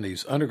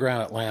 70s,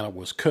 Underground Atlanta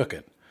was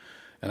cooking.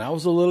 And I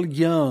was a little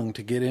young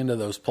to get into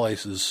those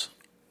places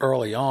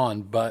early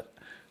on, but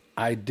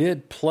I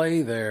did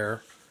play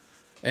there.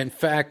 In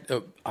fact,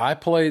 I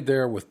played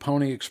there with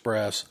Pony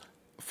Express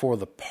for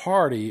the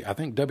party. I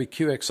think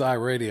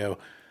WQXI Radio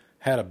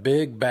had a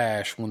big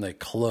bash when they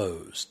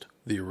closed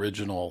the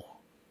original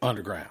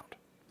Underground.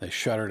 They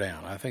shut her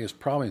down. I think it's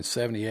probably in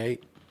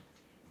 78.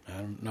 I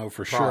don't know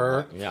for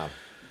sure. Yeah.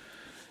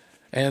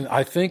 And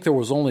I think there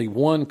was only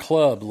one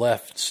club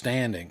left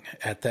standing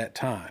at that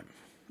time.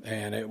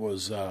 And it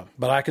was,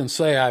 but I can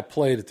say I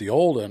played at the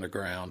old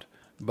Underground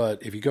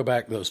But if you go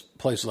back to those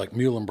places like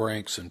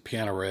Muhlenbrink's and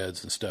Piano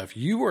Reds and stuff,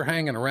 you were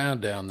hanging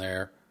around down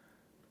there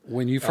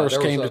when you first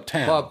there came was to a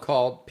town. club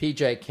called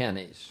P.J.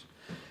 Kenny's.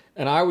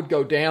 And I would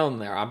go down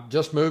there. I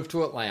just moved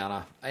to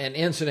Atlanta. And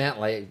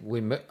incidentally,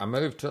 I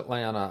moved to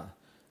Atlanta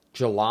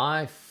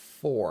July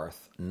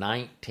 4th,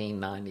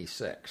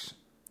 1996.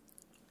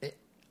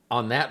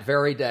 On that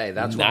very day,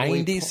 that's when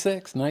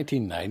 96?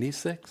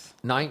 1996?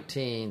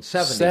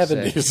 1976.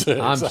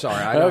 76. I'm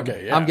sorry.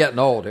 Okay, yeah. I'm getting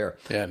old here.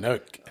 Yeah, no.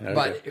 Okay.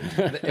 But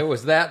it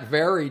was that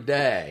very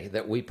day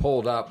that we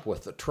pulled up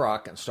with the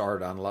truck and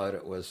started to unload.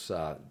 It was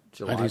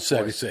July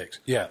 1976.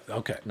 Yeah,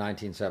 okay.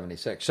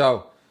 1976.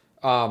 So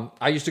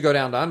I used to go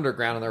down to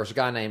Underground, and there was a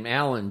guy named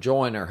Alan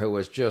Joyner who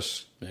was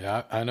just,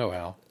 Yeah, I know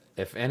Al.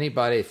 if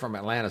anybody from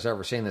Atlanta's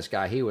ever seen this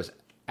guy, he was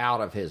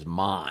out of his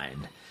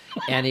mind.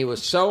 And he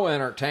was so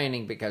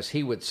entertaining because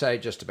he would say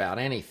just about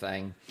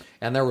anything.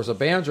 And there was a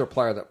banjo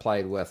player that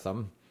played with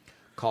him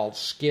called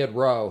Skid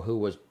Row, who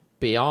was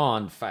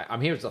beyond fast. I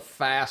mean, he was the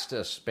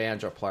fastest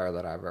banjo player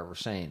that I've ever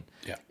seen.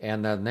 Yeah.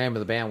 And the name of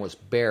the band was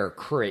Bear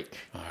Creek.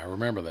 I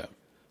remember that.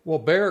 Well,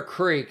 Bear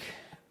Creek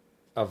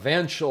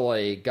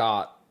eventually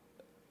got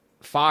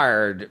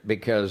fired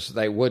because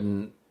they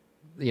wouldn't,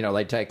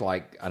 they'd take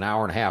like an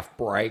hour and a half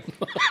break.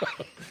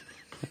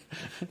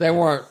 They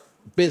weren't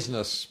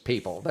business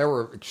people. They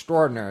were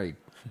extraordinarily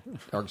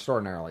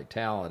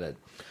talented.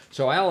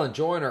 So Alan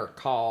Joyner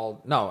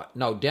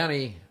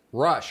Denny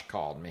Rush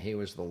called me. He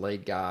was the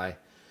lead guy.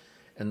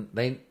 And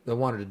they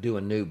wanted to do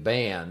a new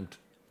band.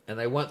 And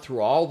they went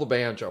through all the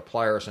banjo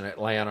players in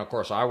Atlanta. Of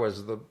course, I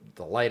was the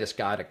latest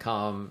guy to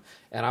come.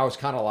 And I was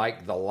kind of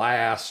like the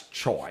last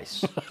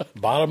choice.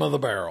 Bottom of the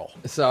barrel.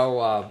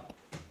 So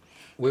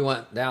we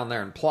went down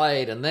there and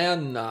played, and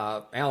then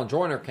Alan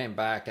Joyner came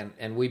back,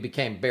 and we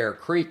became Bear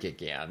Creek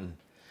again.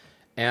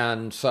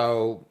 And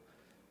so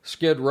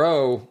Skid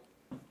Row,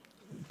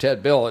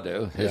 Ted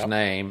Bilodeau, his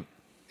name,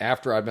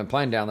 after I'd been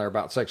playing down there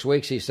about 6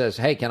 weeks, he says,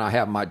 "Hey, can I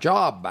have my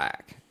job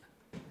back?"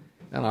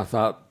 And I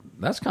thought,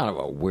 that's kind of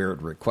a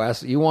weird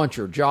request. You want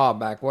your job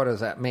back? What does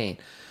that mean?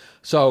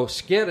 So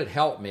Skid had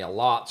helped me a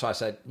lot, so I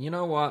said, you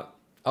know what?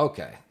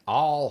 Okay,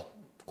 I'll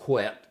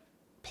quit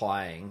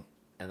playing,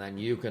 and then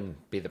you can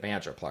be the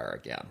banjo player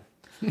again.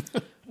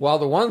 Well,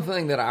 the one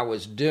thing that I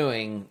was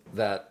doing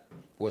that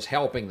was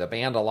helping the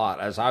band a lot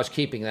as I was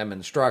keeping them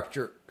in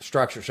structure.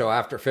 So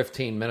after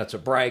 15 minutes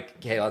of break,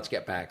 okay, let's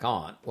get back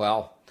on.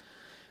 Well,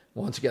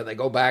 once again, they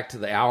go back to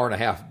the hour and a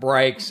half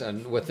breaks,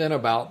 and within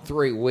about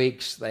 3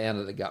 weeks, they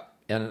ended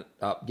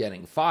up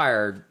getting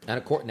fired. And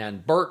of course,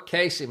 and Bert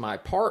Casey, my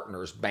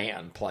partner's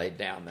band, played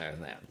down there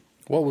then.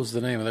 What was the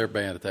name of their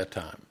band at that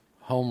time?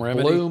 Home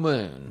Remedy? Blue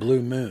Moon.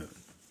 Blue Moon.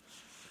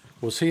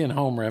 Was he in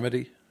Home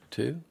Remedy,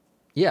 too?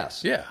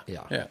 Yes. Yeah.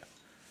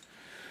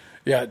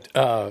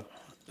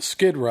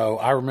 Skid Row,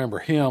 I remember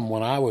him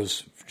when I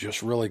was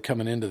just really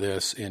coming into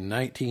this in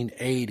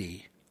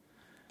 1980.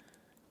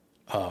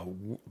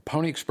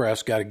 Pony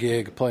Express got a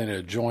gig playing at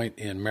a joint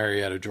in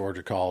Marietta,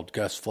 Georgia called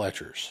Gus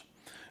Fletcher's.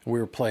 We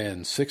were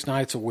playing 6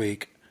 nights a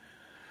week.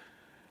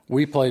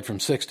 We played from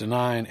 6 to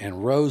 9,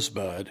 and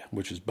Rosebud,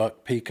 which is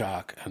Buck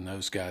Peacock and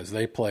those guys,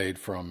 they played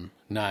from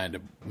 9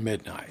 to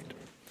midnight.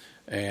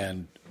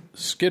 And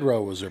Skid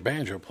Row was their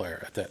banjo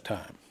player at that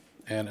time.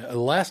 And the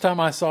last time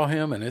I saw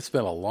him, and it's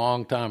been a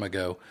long time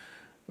ago,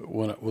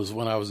 when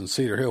I was in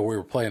Cedar Hill, we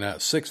were playing out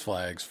at Six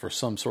Flags for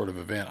some sort of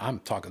event. I'm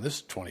talking, this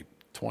is 20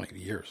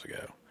 years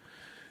ago.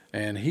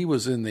 And he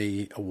was in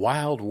the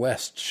Wild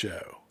West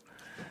show.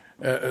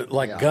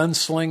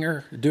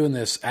 Gunslinger, doing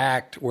this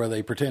act where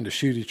they pretend to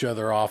shoot each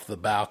other off the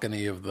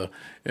balcony of the...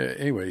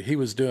 anyway, he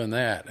was doing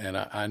that, and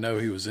I know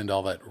he was into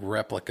all that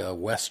replica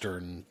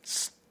Western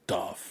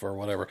stuff or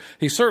whatever.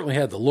 He certainly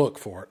had the look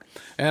for it.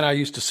 And I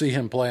used to see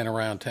him playing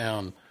around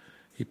town.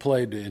 He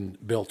played in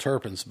Bill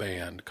Turpin's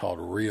band called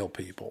Real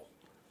People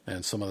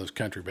and some of those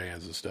country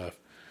bands and stuff.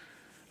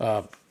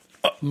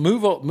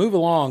 Move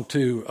along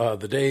to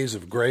the days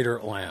of Greater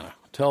Atlanta.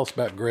 Tell us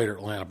about Greater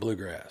Atlanta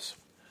Bluegrass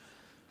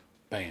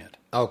Band.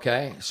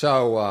 Okay,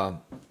 so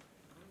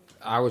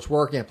I was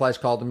working at a place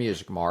called the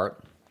Music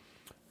Mart,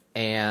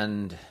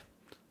 and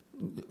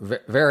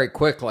very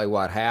quickly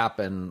what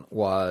happened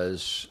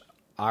was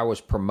I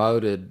was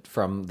promoted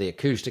from the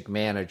acoustic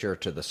manager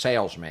to the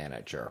sales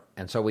manager,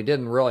 and so we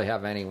didn't really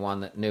have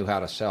anyone that knew how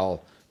to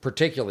sell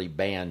particularly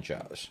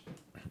banjos,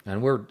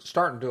 and we're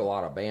starting to do a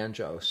lot of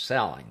banjo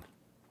selling.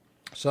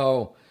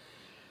 So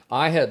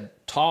I had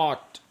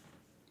talked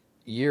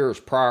years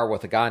prior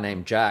with a guy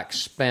named Jack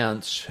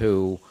Spence,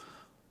 who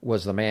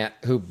was the man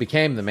who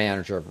became the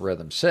manager of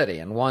Rhythm City.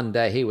 And one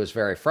day he was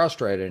very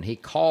frustrated, and he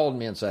called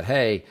me and said,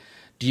 "Hey,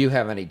 do you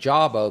have any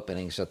job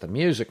openings at the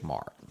Music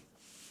Mart?"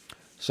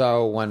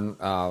 So when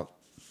I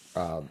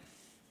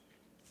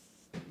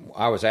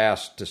was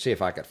asked to see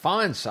if I could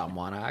find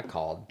someone, I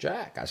called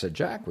Jack. I said,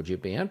 "Jack, would you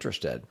be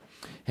interested?"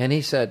 And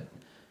he said,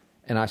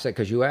 and I said,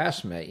 "Because you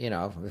asked me,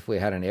 if we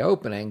had any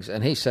openings."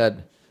 And he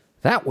said,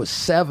 "That was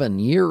 7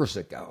 years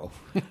ago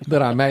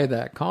that I made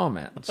that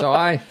comment." So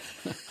I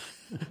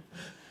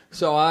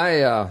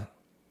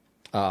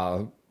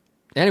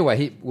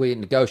anyway, we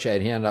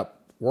negotiated. He ended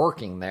up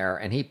working there,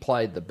 and he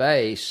played the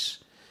bass.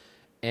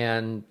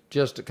 And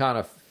just to kind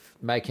of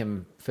make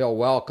him feel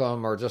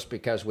welcome, or just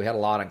because we had a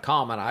lot in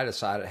common, I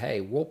decided,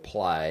 hey, we'll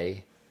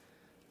play.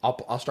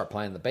 I'll start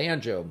playing the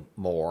banjo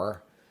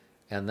more.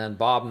 And then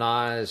Bob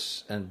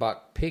Nyes and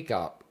Buck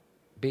Peacock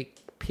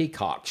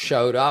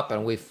showed up,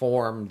 and we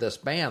formed this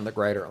band, the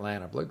Greater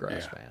Atlanta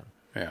Bluegrass Band.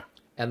 Yeah.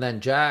 And then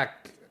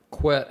Jack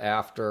quit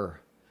after.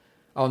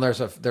 Oh, and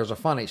there's a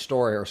funny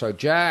story here. So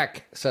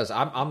Jack says,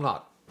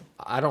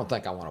 I don't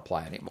think I want to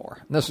play anymore.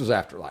 And this was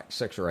after like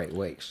 6 or 8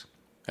 weeks.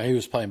 And he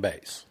was playing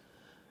bass.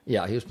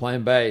 Yeah, he was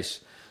playing bass.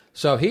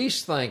 So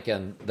he's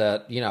thinking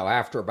that,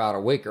 after about a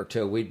week or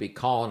two, we'd be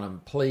calling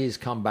him, please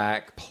come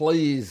back.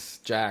 Please,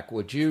 Jack,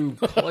 would you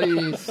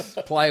please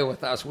play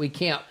with us? We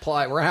can't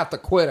play. We're going to have to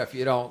quit if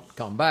you don't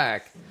come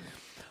back.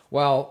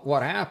 Well,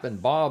 what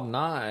happened, Bob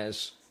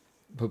Nyes,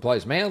 who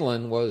plays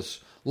mandolin,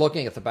 was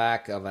looking at the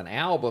back of an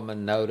album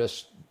and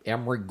noticed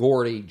Emory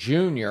Gordy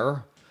Jr.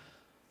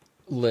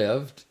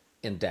 lived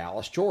in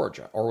Dallas,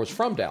 Georgia, or was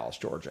from Dallas,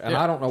 Georgia. And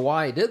I don't know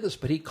why he did this,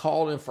 but he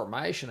called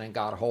information and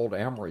got a hold of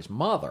Emory's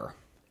mother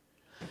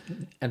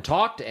and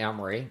talked to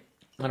Emory.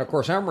 And, of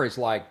course, Emory's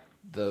like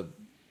the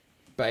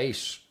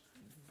bass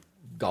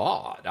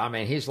god. I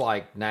mean, he's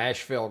like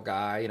Nashville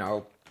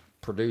guy,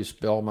 produced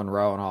Bill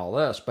Monroe and all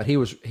this. But he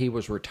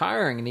was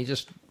retiring, and he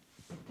just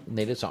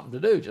needed something to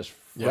do just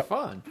for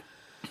fun.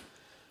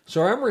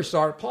 So Emory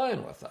started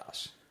playing with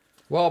us.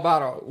 Well,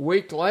 about a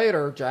week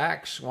later,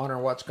 Jack's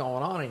wondering what's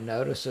going on. He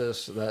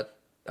notices that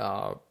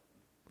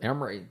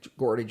Emory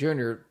Gordy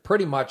Jr.,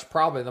 pretty much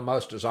probably the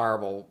most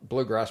desirable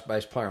bluegrass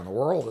bass player in the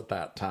world at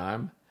that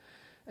time.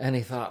 And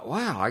he thought,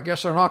 wow, I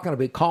guess they're not going to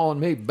be calling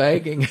me,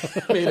 begging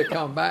me to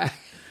come back.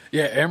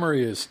 Yeah,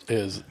 Emory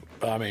is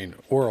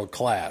world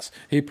class.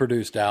 He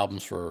produced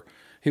albums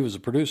he was a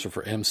producer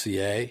for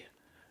MCA,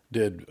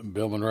 did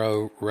Bill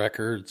Monroe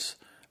records,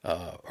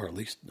 or at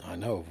least I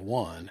know of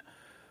one.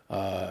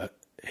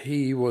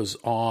 He was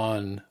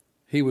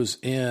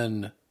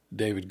in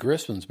David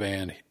Grisman's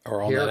band,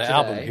 or on Here that Today.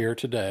 album, Here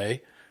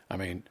Today. I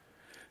mean,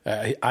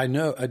 I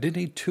know, didn't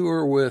he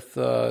tour with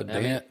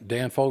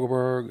Dan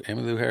Fogelberg,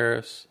 Emmylou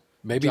Harris?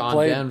 Maybe John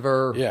played,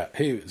 Denver. Yeah,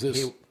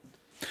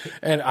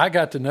 and I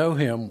got to know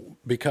him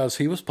because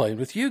he was playing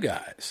with you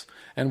guys.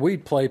 And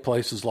we'd play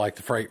places like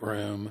the Freight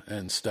Room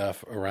and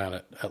stuff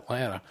around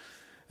Atlanta.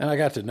 And I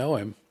got to know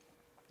him.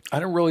 I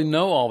didn't really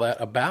know all that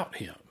about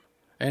him.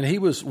 And he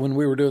was, when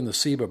we were doing the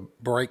SEBA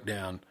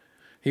breakdown,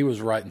 he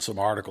was writing some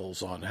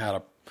articles on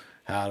how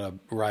to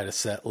write a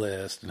set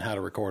list and how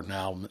to record an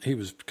album. He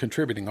was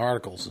contributing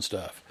articles and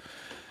stuff.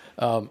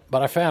 But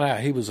I found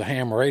out he was a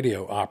ham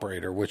radio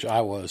operator, which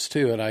I was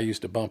too, and I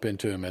used to bump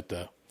into him at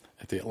the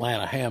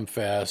Atlanta Ham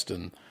Fest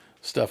and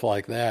stuff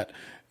like that.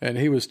 And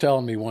he was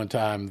telling me one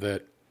time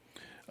that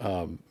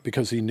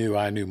because he knew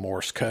I knew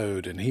Morse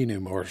code and he knew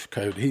Morse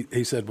code,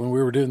 he said when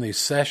we were doing these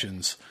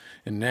sessions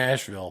in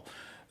Nashville,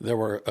 there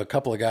were a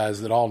couple of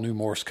guys that all knew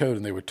Morse code,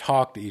 and they would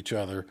talk to each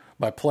other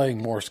by playing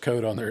Morse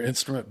code on their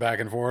instrument back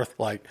and forth,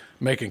 like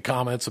making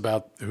comments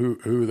about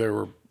who they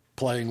were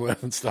playing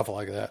with and stuff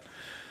like that.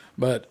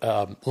 But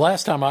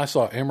last time I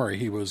saw Emory,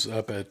 he was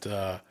up at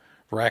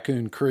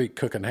Raccoon Creek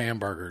cooking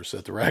hamburgers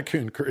at the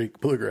Raccoon Creek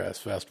Bluegrass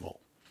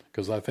Festival,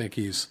 because I think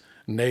he's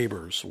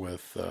neighbors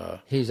with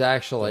He's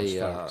actually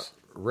those folks.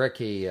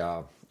 Ricky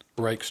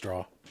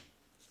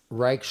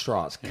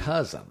Rakestraw's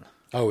cousin.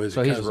 Oh, is he?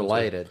 So he's cousins?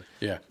 related.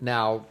 Yeah.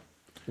 Now,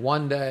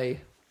 one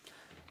day,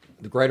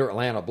 the Greater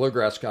Atlanta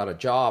Bluegrass got a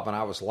job, and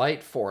I was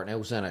late for it, and it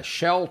was in a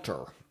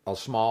shelter, a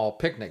small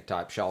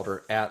picnic-type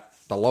shelter at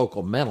the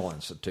local mental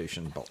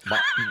institution. But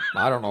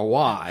I don't know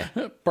why.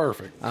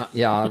 Perfect.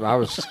 Yeah, I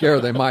was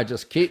scared they might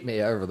just keep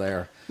me over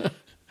there.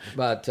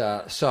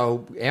 But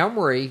so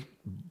Emory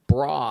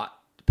brought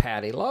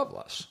Patty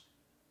Loveless.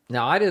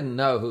 Now, I didn't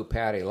know who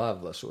Patty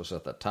Loveless was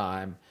at the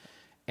time.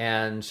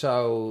 And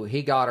so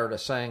he got her to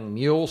sing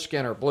Mule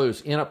Skinner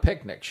Blues in a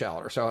picnic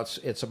shelter. So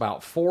it's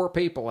about 4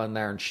 people in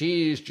there, and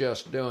she's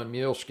just doing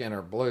Mule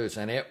Skinner Blues,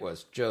 and it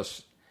was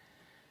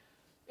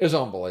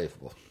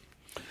unbelievable.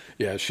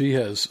 Yeah, she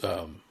has.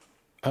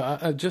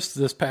 Just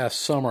this past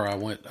summer, I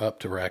went up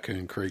to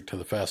Raccoon Creek to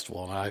the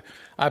festival, and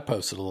I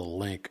posted a little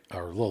link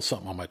or a little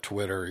something on my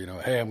Twitter.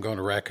 Hey, I'm going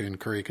to Raccoon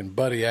Creek, and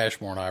Buddy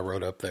Ashmore and I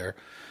rode up there,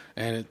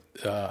 and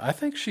I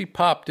think she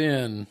popped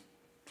in.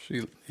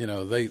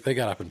 They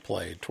got up and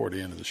played toward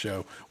the end of the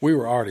show. We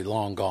were already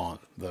long gone,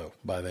 though,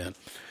 by then.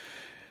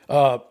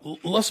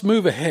 Let's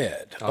move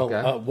ahead.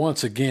 Okay.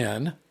 Once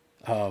again,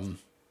 I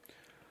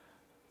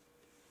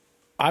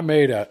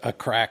made a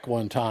crack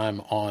one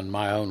time on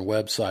my own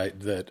website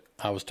that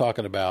I was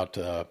talking about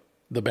the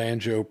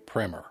Banjo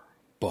Primer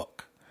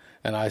book.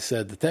 And I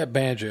said that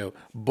banjo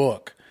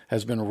book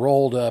has been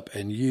rolled up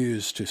and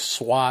used to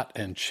swat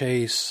and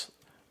chase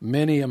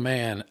many a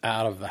man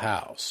out of the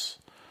house.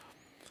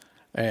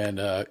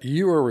 And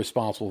you are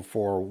responsible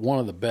for one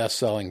of the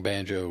best-selling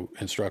banjo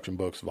instruction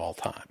books of all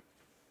time,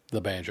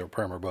 the Banjo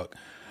Primer book.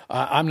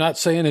 I'm not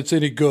saying it's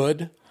any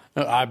good.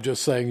 I'm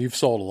just saying you've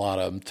sold a lot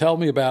of them. Tell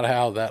me about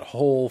how that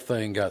whole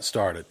thing got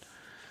started.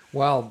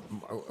 Well,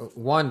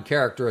 one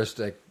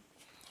characteristic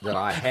that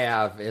I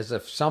have is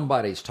if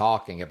somebody's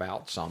talking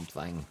about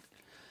something,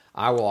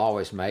 I will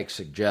always make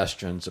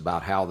suggestions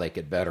about how they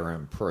could better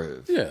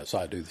improve. Yes,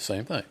 I do the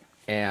same thing.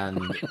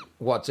 And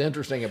what's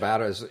interesting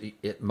about it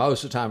is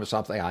most of the time it's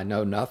something I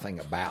know nothing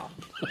about.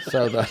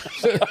 So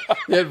the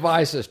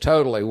advice is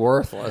totally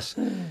worthless.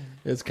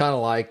 It's kind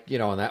of like,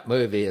 in that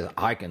movie,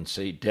 I can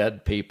see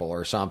dead people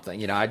or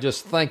something. I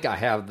just think I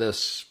have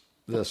this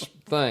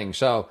thing.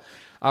 So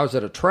I was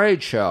at a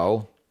trade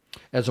show.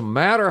 As a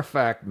matter of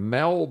fact,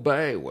 Mel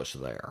Bay was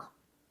there.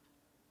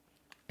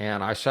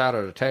 And I sat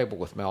at a table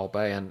with Mel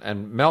Bay,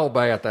 and Mel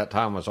Bay at that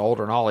time was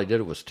older, and all he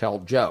did was tell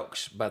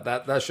jokes. But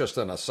that's just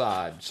an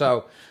aside.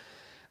 So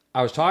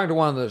I was talking to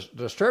one of the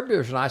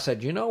distributors, and I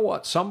said, you know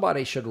what?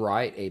 Somebody should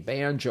write a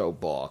banjo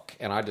book.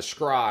 And I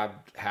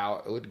described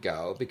how it would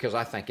go because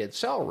I think it'd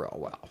sell real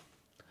well.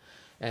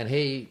 And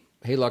he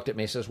looked at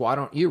me and says, why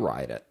don't you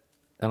write it?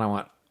 And I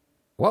went,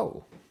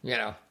 whoa,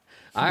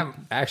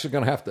 I'm actually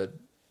going to have to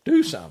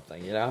do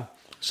something,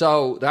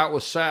 So that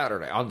was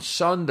Saturday. On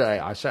Sunday,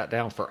 I sat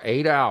down for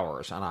 8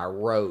 hours and I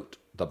wrote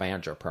the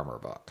Banjo Primer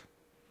book.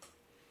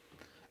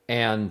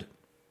 And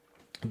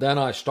then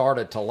I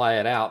started to lay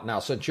it out. Now,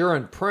 since you're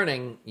in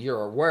printing,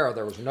 you're aware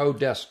there was no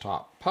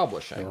desktop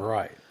publishing.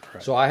 Right.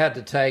 So I had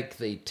to take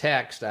the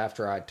text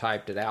after I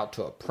typed it out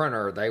to a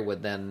printer. They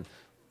would then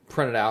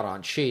print it out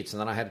on sheets,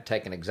 and then I had to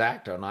take an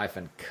X-Acto knife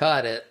and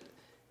cut it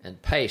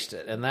and paste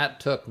it. And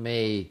that took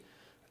me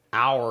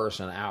hours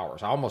and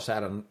hours. I almost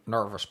had a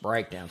nervous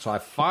breakdown. So I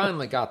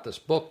finally got this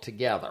book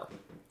together.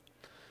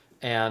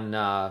 And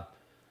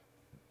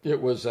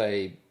it was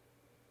a,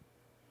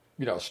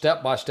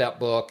 step-by-step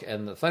book.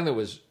 And the thing that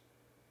was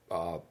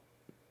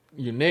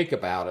unique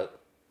about it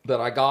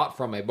that I got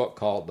from a book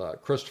called the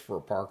Christopher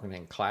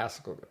Parkman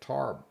Classical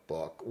Guitar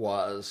Book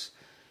was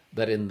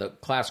that in the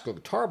classical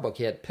guitar book,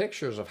 he had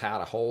pictures of how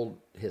to hold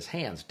his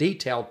hands,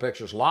 detailed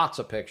pictures, lots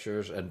of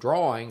pictures and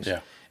drawings.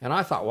 Yeah. And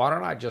I thought, why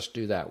don't I just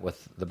do that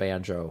with a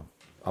banjo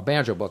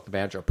book, the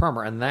Banjo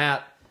Primer, and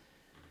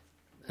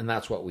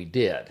that's what we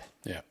did.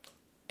 Yeah.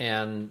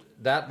 And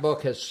that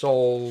book has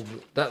sold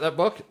that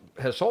book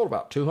has sold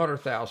about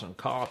 200,000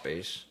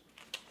 copies,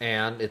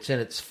 and it's in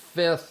its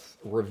 5th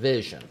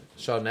revision.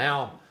 So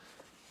now,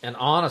 and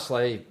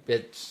honestly,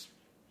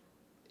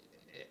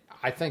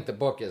 I think the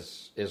book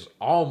is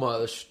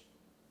almost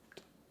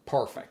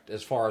perfect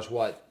as far as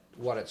what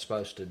it's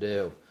supposed to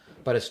do.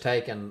 But it's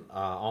taken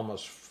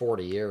almost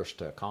 40 years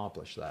to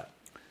accomplish that.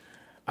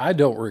 I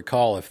don't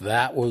recall if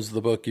that was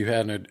the book you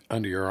had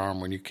under your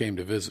arm when you came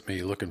to visit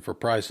me looking for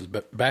prices,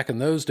 but back in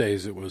those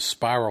days it was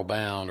spiral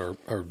bound or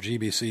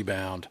GBC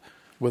bound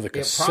with a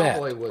cassette. It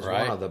probably was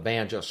right? one of the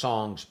Banjo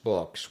Songs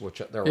books,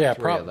 which there were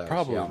 3 of those.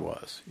 Probably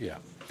was, yeah.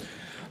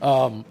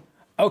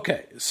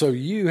 Okay, so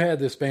you had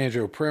this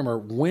Banjo Primer.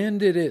 When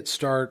did it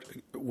start?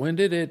 When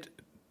did it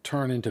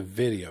turn into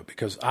video?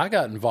 Because I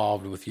got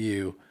involved with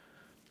you.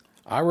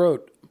 I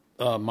wrote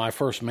my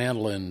first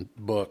mandolin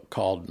book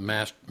called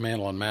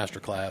Mandolin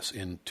Masterclass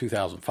in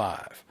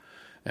 2005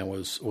 and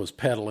was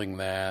peddling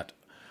that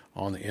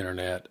on the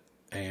internet.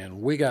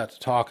 And we got to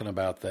talking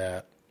about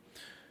that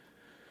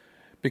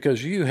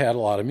because you had a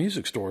lot of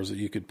music stores that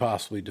you could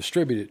possibly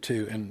distribute it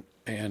to.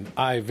 And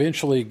I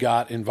eventually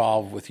got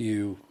involved with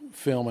you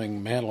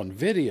filming mandolin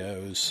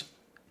videos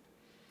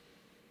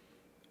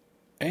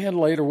and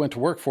later went to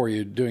work for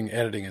you doing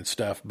editing and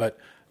stuff. But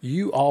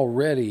you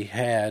already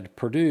had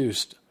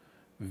produced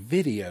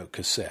video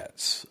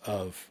cassettes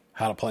of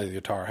how to play the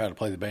guitar, how to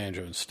play the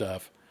banjo and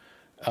stuff.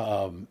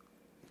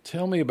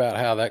 Tell me about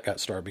how that got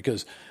started,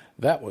 because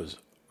that was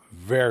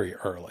very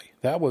early.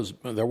 There was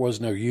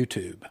no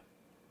YouTube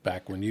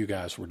back when you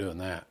guys were doing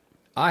that.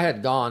 I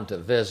had gone to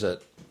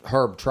visit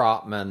Herb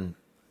Trotman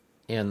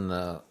in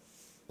the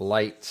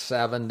late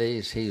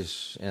 70s.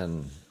 He's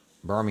in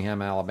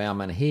Birmingham,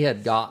 Alabama, and he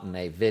had gotten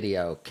a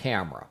video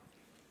camera,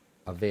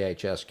 a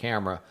VHS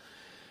camera,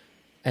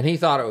 and he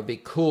thought it would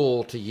be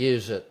cool to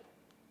use it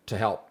to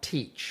help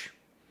teach.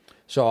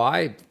 So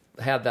I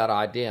had that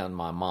idea in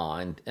my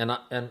mind, and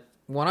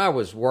when I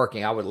was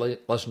working, I would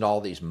listen to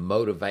all these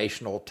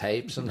motivational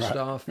tapes and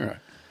stuff. Right.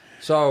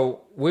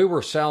 So we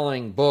were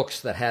selling books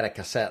that had a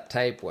cassette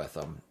tape with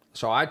them.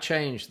 So I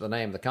changed the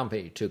name of the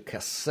company to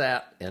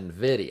Cassette and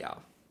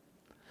Video.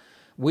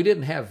 We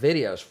didn't have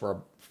videos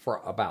for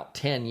about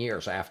 10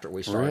 years after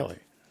we started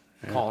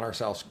calling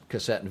ourselves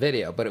Cassette and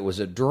Video, but it was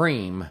a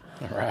dream.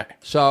 All right.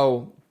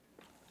 So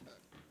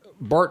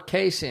Bert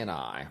Casey and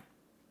I,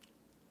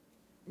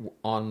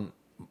 on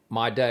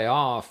my day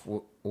off,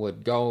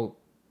 would go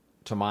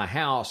to my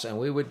house and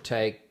we would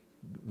take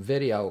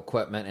video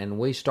equipment and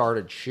we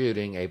started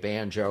shooting a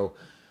Banjo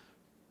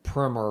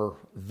Primer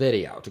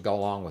video to go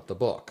along with the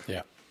book.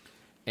 Yeah.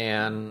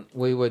 And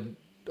we would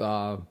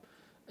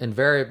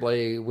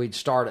invariably, we'd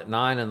start at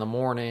 9 in the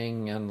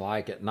morning, and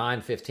like at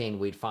 9:15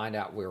 we'd find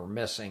out we were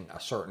missing a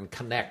certain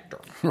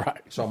connector.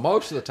 Right. So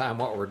most of the time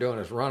what we're doing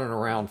is running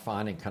around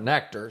finding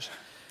connectors.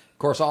 Of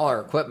course, all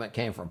our equipment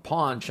came from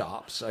pawn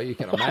shops, so you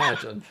can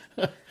imagine.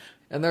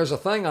 And there's a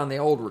thing on the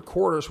old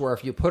recorders where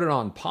if you put it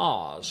on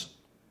pause,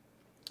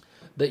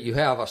 that you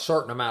have a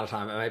certain amount of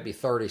time, it may be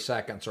 30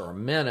 seconds or a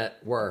minute,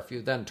 where if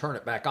you then turn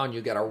it back on,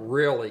 you get a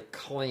really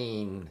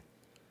clean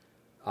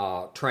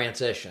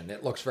transition.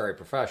 It looks very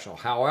professional.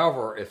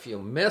 However, if you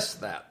miss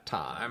that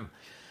time,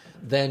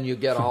 then you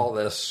get all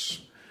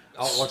this,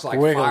 it looks like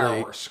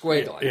fireworks,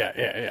 squiggly.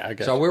 Yeah, I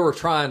guess. So we were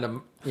trying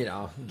to,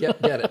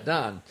 get it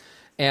done.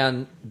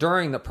 And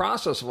during the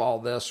process of all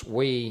this,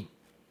 we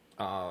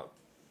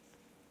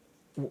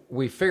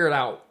figured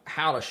out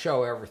how to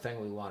show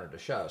everything we wanted to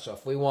show. So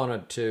if we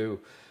wanted to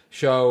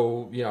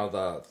show,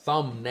 the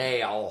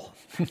thumbnail,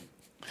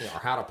 or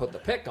how to put the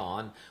pick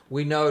on,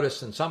 we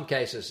noticed in some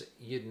cases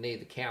you'd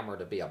need the camera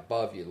to be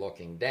above you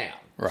looking down.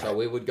 Right. So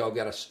we would go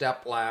get a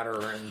step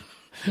ladder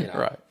and,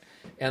 Right.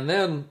 And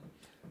then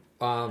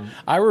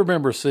I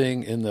remember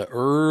seeing in the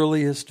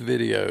earliest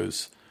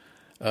videos,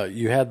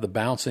 you had the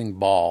bouncing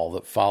ball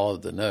that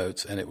followed the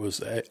notes, and it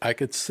was, I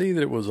could see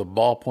that it was a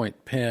ballpoint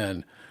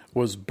pen.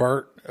 Was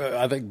Bert,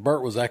 I think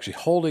Bert was actually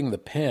holding the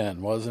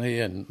pen, wasn't he,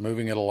 and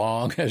moving it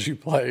along as you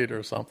played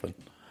or something.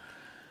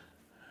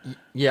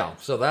 Yeah,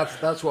 so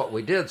that's what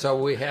we did.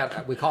 So we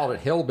called it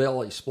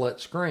hillbilly split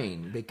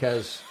screen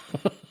because,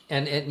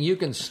 and you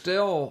can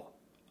still,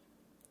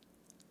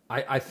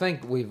 I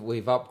think we've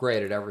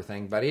upgraded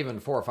everything, but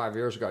even 4 or 5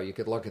 years ago, you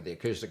could look at the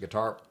acoustic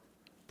guitar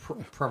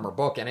primer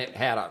book and it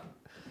had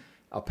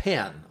a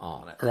pen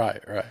on it.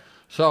 Right.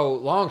 So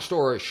long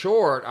story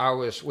short,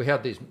 we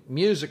had these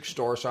music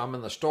stores, so I'm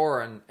in the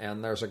store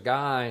and there's a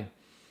guy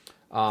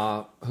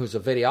who's a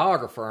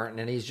videographer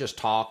and he's just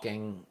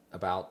talking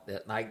about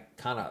it, and I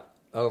kind of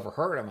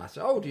overheard him. I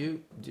said, "Oh, do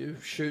you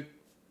shoot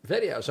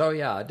videos?" "Oh,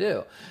 yeah, I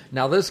do."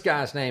 Now, this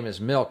guy's name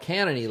is Mill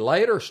Cannon. He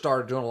later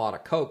started doing a lot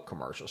of Coke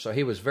commercials, so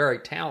he was very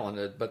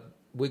talented, but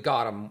we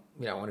got him,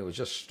 when he was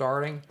just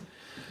starting.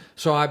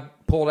 So I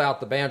pulled out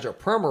the Banjo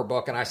Primer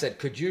book, and I said,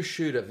 "Could you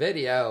shoot a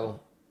video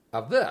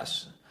of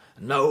this?"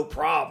 "No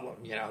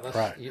problem." You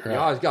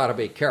always got to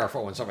be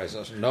careful when somebody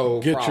says, "No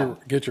problem."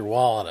 Get your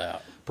wallet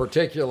out.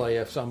 Particularly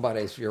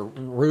if your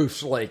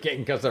roof's leaking,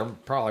 because there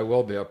probably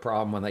will be a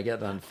problem when they get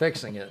done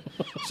fixing it.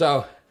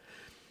 So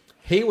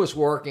he was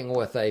working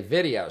with a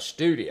video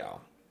studio.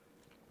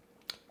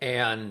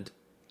 And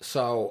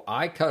so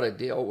I cut a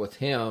deal with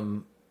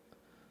him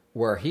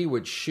where he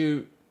would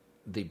shoot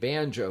the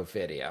banjo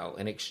video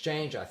in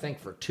exchange, I think,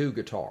 for 2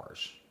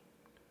 guitars.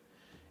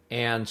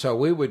 And so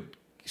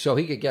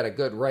he could get a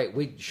good rate.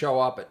 We'd show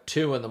up at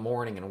 2 in the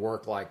morning and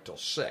work till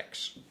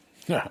 6.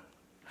 Yeah.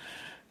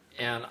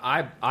 And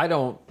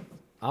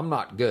I'm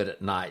not good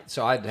at night,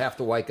 so I'd have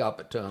to wake up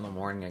at 2 in the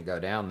morning and go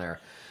down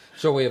there.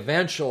 So we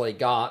eventually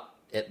got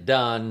it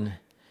done,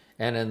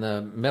 and in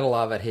the middle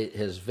of it,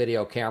 his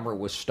video camera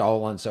was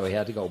stolen, so he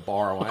had to go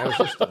borrow one. It was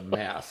just a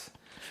mess.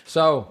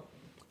 So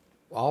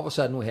all of a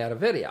sudden, we had a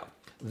video.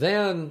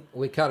 Then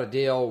we cut a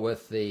deal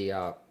with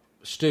the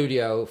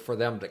studio for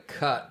them to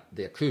cut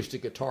the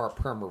acoustic guitar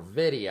primer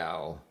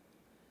video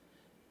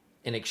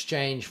in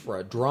exchange for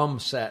a drum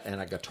set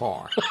and a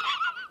guitar.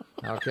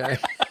 Okay.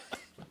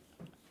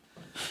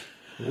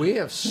 We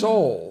have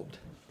sold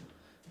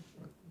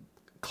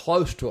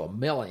close to 1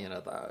 million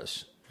of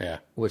those. Yeah.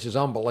 Which is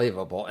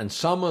unbelievable. And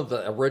some of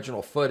the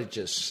original footage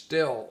is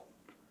still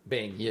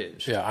being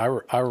used. Yeah,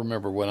 I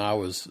remember when I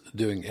was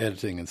doing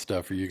editing and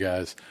stuff for you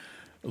guys,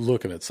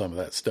 looking at some of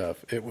that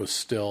stuff, it was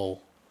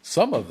still,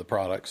 some of the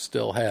products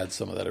still had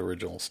some of that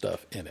original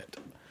stuff in it.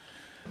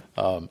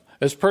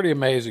 It's pretty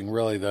amazing,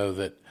 really, though,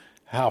 that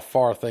how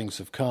far things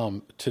have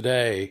come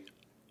today.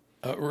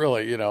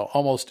 Really,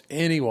 almost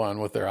anyone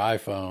with their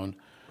iPhone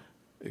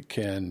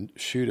can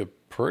shoot a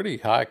pretty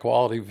high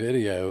quality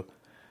video,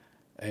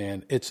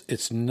 and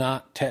it's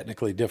not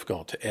technically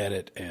difficult to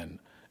edit and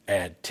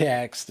add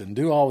text and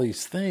do all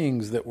these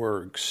things that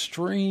were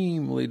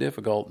extremely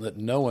difficult that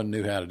no one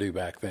knew how to do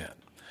back then.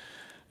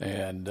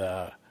 And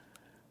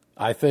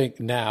I think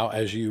now,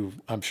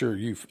 I'm sure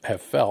you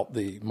have felt,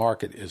 the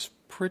market is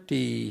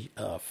pretty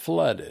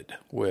flooded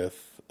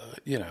with,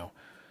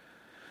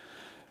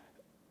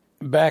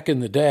 back in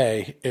the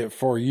day,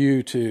 for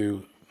you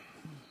to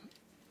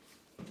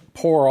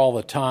pour all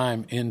the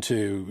time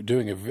into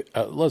doing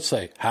let's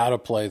say, how to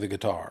play the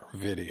guitar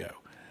video,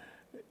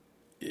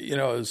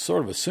 it's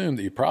sort of assumed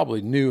that you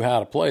probably knew how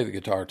to play the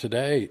guitar.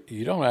 Today,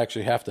 you don't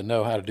actually have to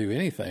know how to do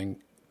anything,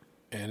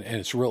 and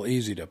it's real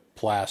easy to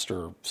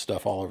plaster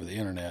stuff all over the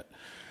internet.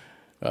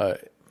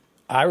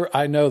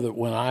 I know that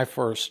when I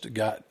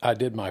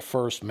did my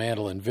first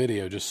mandolin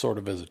video just sort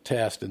of as a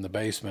test in the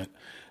basement,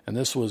 and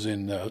this was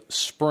in the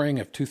spring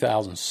of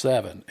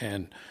 2007,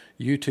 and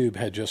YouTube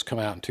had just come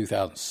out in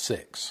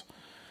 2006.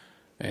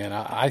 And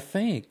I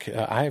think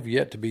I have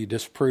yet to be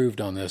disproved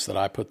on this, that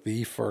I put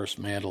the first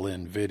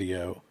mandolin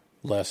video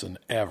lesson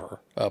ever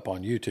up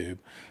on YouTube.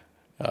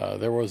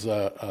 There was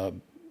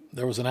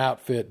an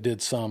outfit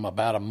did some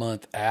about a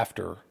month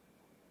after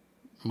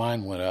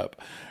mine went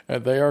up.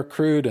 They are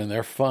crude and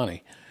they're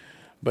funny,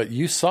 but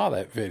you saw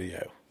that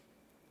video.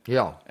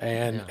 Yeah.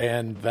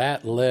 And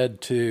that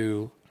led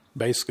to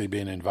basically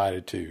being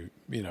invited to,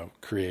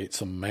 create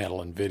some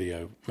mandolin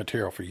video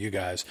material for you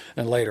guys.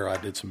 And later I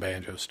did some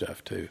banjo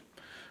stuff too.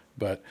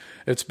 But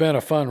it's been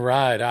a fun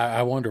ride.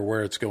 I wonder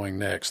where it's going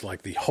next,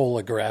 like the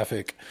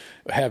holographic,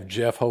 have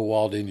Jeff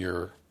Howald in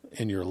your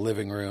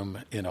living room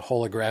in a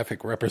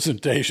holographic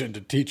representation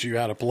to teach you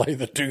how to play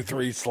the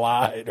 2-3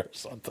 slide or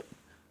something.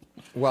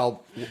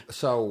 Well,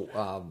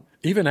 so...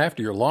 even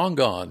after you're long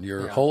gone,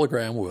 your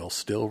hologram will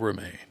still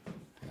remain.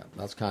 Yeah,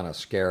 that's kind of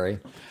scary.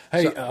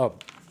 Hey, go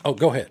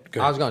ahead.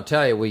 I was going to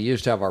tell you, we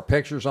used to have our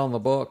pictures on the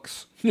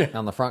books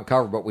on the front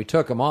cover, but we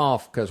took them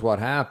off because what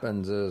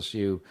happens is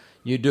you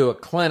do a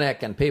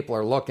clinic and people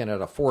are looking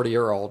at a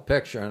 40-year-old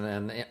picture,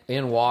 and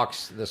in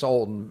walks this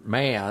old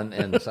man,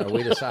 and so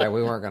we decided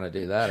we weren't going to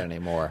do that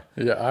anymore.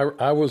 Yeah,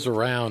 I was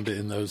around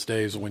in those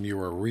days when you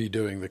were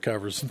redoing the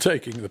covers and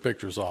taking the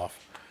pictures off.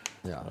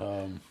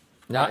 Yeah.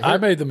 I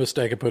made the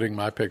mistake of putting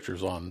my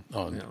pictures on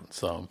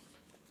some.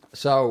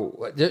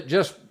 So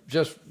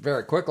just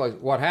very quickly,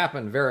 what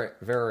happened very,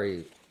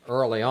 very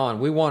early on,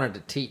 we wanted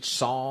to teach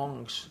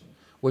songs,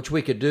 which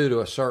we could do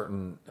to a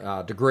certain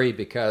degree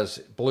because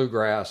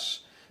bluegrass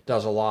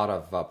does a lot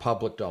of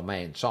public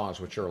domain songs,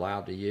 which you're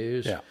allowed to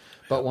use. Yeah.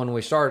 But when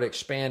we started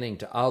expanding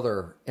to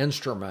other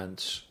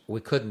instruments,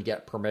 we couldn't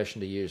get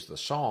permission to use the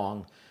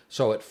song.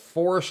 So it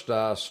forced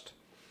us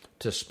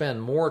to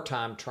spend more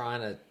time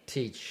trying to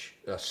teach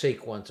a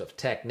sequence of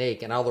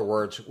technique. In other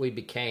words, we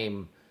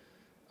became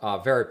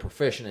very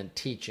proficient in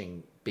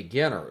teaching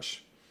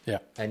beginners. Yeah.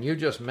 And you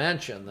just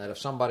mentioned that if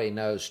somebody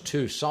knows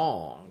 2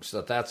 songs,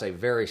 that's a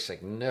very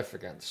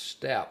significant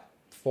step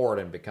forward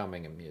in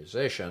becoming a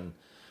musician.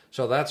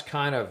 So that's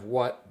kind of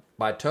what,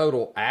 by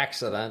total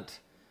accident,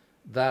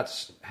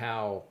 that's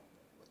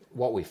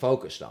what we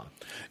focused on.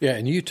 Yeah,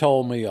 and you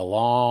told me a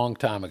long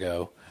time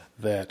ago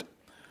that,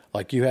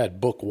 like, you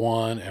had book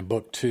 1 and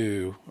book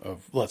 2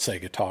 of, let's say,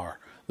 guitar.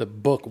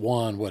 That book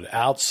 1 would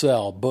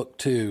outsell book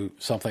 2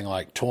 something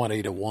like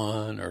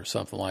 20-1 or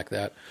something like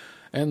that.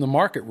 And the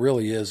market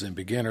really is in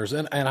beginners.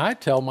 And I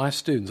tell my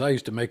students, I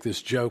used to make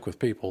this joke with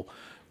people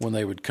when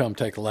they would come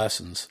take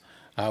lessons.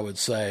 I would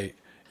say,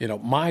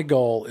 my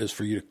goal is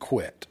for you to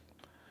quit.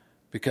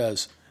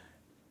 Because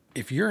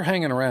if you're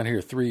hanging around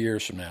here 3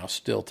 years from now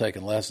still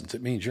taking lessons,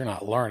 it means you're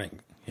not learning,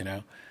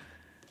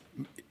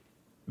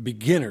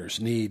 Beginners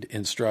need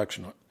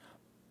instruction.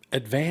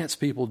 Advanced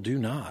people do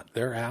not.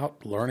 They're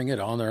out learning it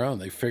on their own.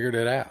 They figured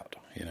it out,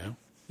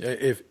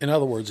 In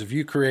other words, if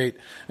you create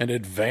an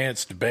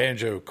advanced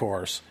banjo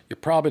course, you're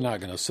probably not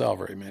going to sell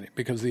very many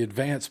because the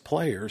advanced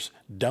players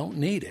don't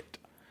need it.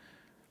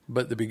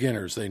 But the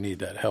beginners, they need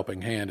that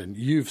helping hand, and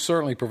you've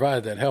certainly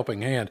provided that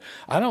helping hand.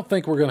 I don't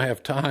think we're going to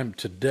have time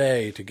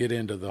today to get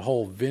into the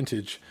whole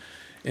vintage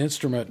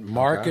instrument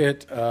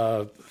market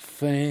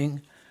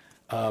thing,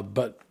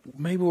 but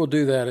maybe we'll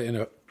do that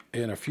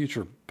in a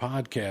future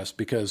podcast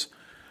because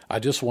I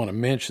just want to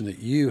mention that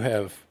you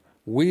have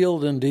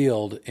wheeled and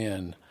dealed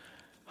in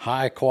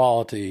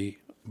high-quality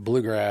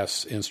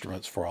bluegrass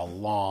instruments for a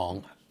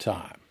long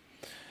time.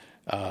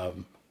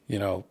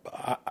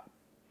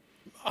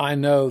 I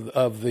know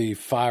of the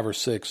 5 or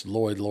 6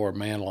 Lloyd Loar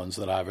mandolins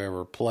that I've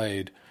ever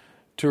played,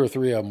 2 or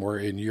 3 of them were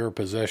in your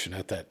possession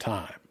at that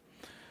time.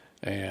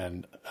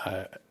 And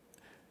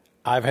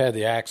I've had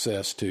the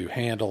access to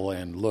handle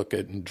and look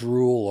at and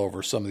drool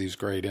over some of these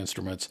great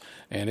instruments,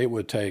 and it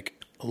would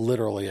take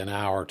literally an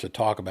hour to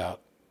talk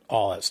about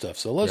all that stuff.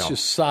 So let's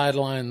just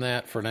sideline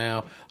that for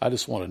now. I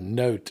just want to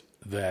note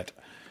that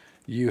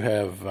you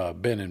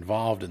have been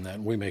involved in that,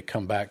 and we may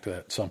come back to that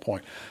at some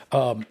point.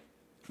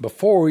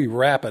 Before we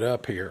wrap it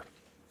up here,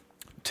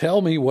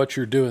 tell me what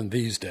you're doing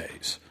these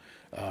days.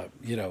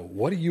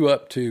 What are you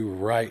up to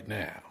right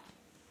now?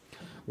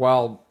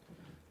 Well,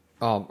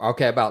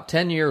 about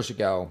 10 years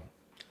ago,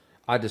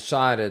 I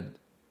decided,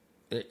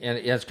 and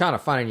it's kind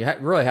of funny, you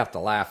really have to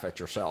laugh at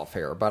yourself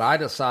here, but I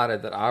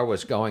decided that I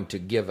was going to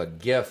give a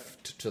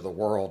gift to the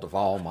world of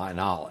all my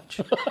knowledge.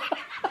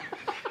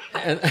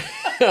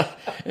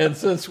 and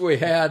since we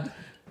had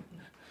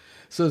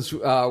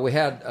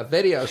a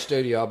video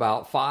studio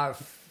about 5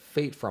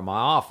 feet from my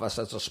office,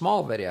 it's a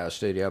small video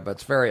studio, but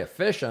it's very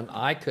efficient,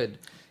 I could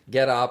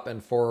get up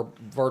and for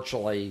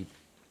virtually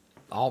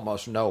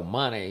almost no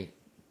money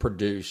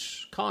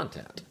produce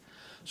content.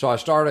 So I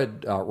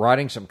started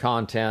writing some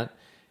content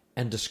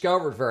and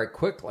discovered very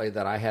quickly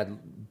that I had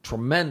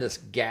tremendous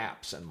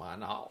gaps in my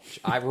knowledge.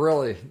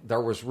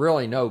 There was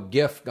really no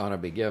gift going to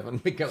be given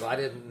because I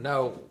didn't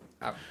know,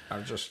 I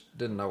just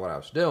didn't know what I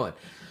was doing.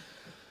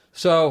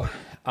 So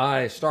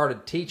I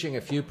started teaching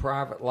a few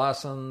private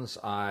lessons.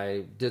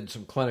 I did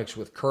some clinics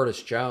with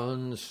Curtis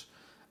Jones.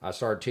 I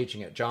started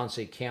teaching at John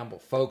C. Campbell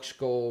Folk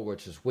School,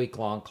 which is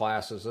week-long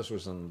classes. This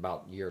was in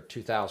about year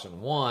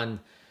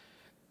 2001.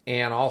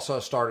 And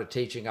also started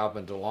teaching up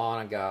in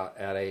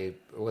Dahlonega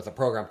with a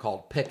program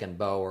called Pick and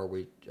Bow, where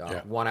we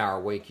 1 hour a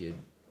week you'd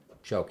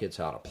show kids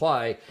how to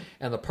play.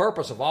 And the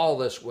purpose of all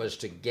this was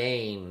to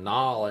gain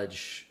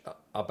knowledge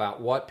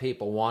about what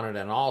people wanted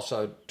and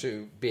also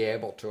to be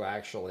able to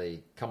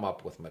actually come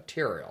up with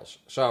materials.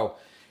 So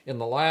in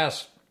the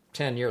last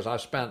 10 years,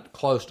 I've spent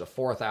close to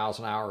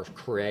 4,000 hours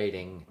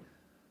creating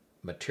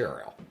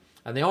material.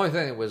 And the only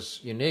thing that was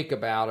unique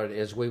about it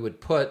is we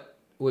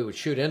would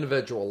shoot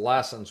individual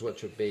lessons,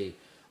 which would be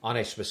on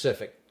a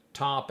specific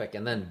topic,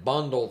 and then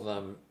bundle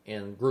them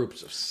in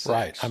groups of 6.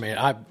 Right. I mean,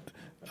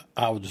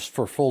 I was just,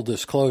 for full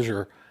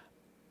disclosure,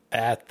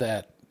 at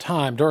that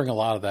time, during a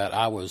lot of that,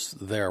 I was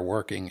there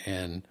working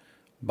and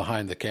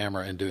behind the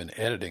camera and doing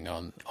editing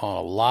on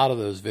a lot of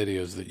those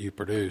videos that you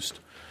produced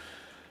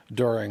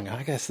during,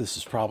 I guess this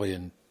is probably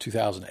in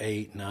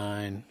 2008,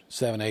 9,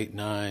 7, 8,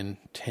 9,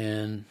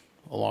 10,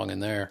 along in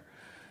there.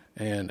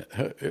 And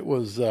it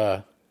was,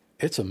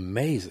 it's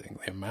amazing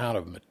the amount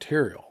of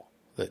material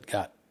that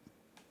got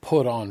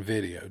put on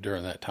video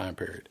during that time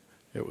period.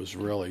 It was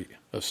really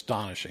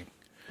astonishing.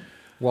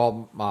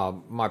 Well,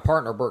 my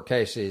partner, Bert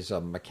Casey, is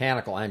a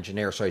mechanical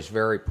engineer, so he's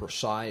very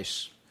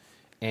precise.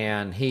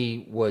 And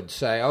he would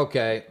say,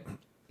 okay,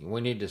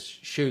 we need to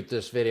shoot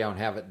this video and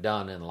have it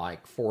done in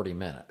like 40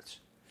 minutes.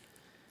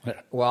 Yeah.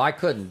 Well, I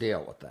couldn't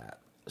deal with that.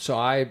 So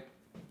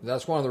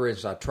that's one of the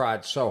reasons I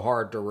tried so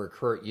hard to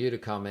recruit you to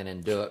come in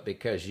and do it,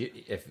 because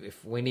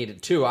if we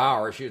needed 2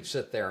 hours, you'd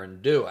sit there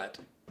and do it.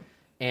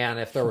 And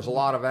if there was a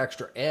lot of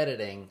extra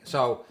editing,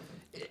 so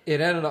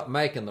it ended up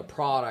making the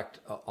product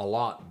a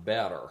lot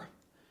better.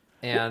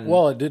 And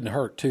well, it didn't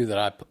hurt too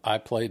that I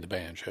played the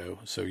banjo,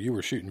 so you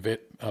were shooting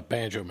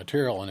banjo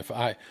material,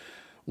 and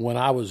when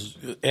I was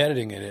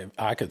editing it,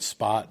 I could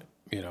spot,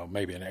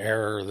 maybe an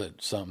error,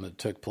 something that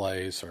took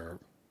place, or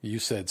you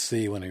said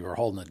C when you were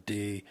holding a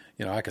D.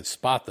 I could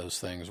spot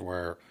those things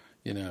where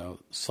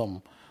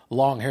some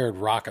long-haired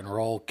rock and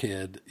roll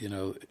kid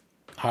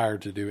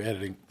hired to do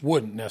editing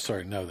wouldn't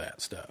necessarily know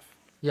that stuff.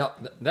 Yeah,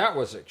 that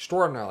was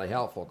extraordinarily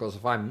helpful, because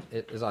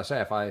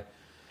if I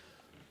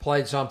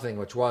played something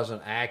which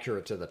wasn't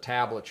accurate to the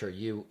tablature,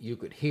 you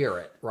could hear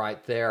it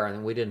right there,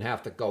 and we didn't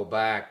have to go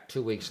back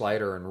 2 weeks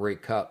later and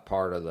recut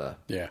part of the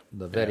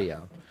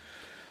video.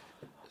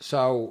 Yeah.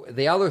 So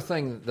the other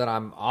thing that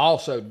I'm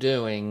also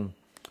doing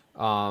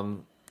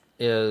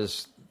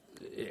is,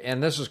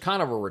 and this is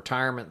kind of a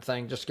retirement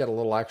thing, just get a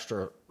little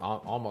extra,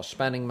 almost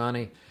spending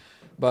money,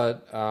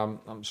 but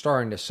I'm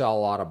starting to sell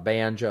a lot of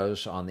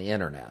banjos on the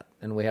internet,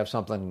 and we have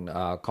something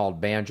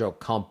called Banjo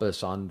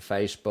Compass on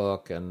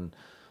Facebook and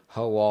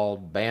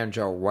Howald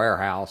Banjo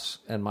Warehouse,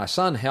 and my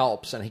son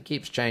helps, and he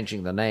keeps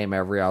changing the name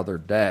every other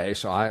day,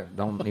 so I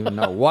don't even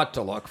know what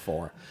to look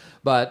for.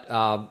 But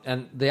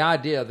and the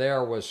idea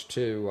there was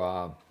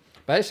to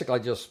basically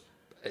just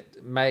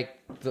make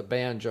the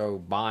banjo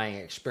buying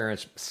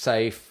experience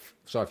safe.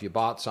 So if you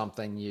bought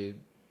something,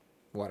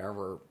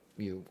 whatever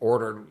you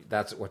ordered,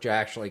 that's what you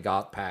actually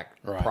got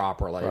packed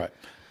properly. Right.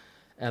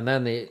 And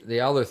then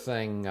the other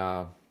thing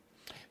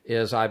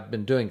is I've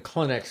been doing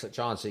clinics at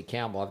John C.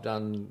 Campbell. I've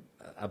done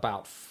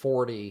about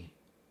 40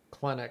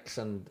 clinics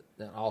and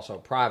also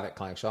private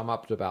clinics, so I'm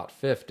up to about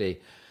 50.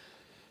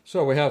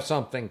 So we have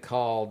something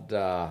called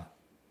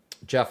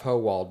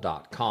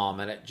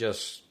jeffhowald.com, and it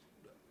just,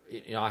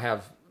 I've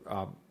had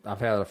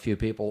a few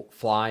people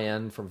fly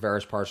in from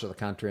various parts of the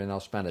country, and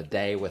they'll spend a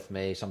day with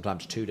me,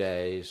 sometimes 2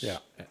 days. Yeah.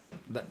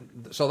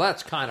 So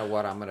that's kind of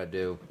what I'm going to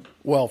do.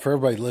 Well, for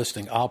everybody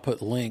listening, I'll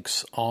put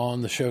links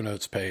on the show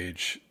notes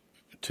page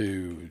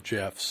to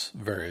Jeff's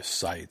various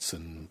sites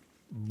and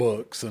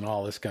books and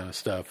all this kind of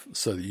stuff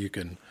so that you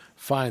can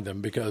find them,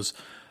 because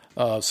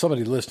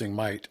somebody listening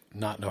might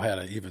not know how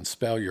to even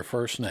spell your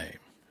first name.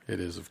 It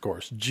is, of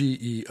course,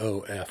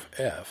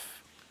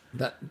 Geoff.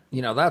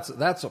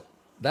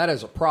 That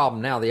is a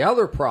problem. Now, the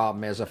other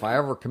problem is if I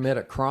ever commit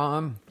a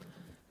crime,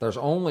 there's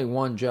only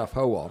one Jeff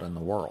Howald in the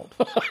world.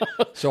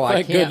 So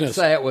I can't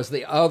say it was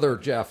the other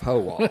Jeff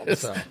Howald.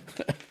 So.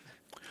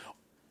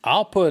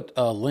 I'll put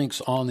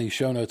links on the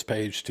show notes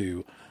page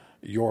to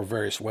your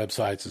various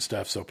websites and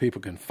stuff so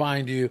people can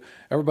find you.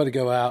 Everybody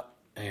go out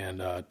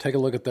and take a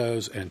look at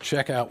those and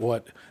check out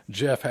what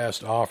Jeff has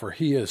to offer.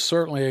 He is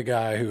certainly a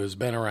guy who has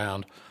been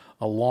around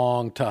a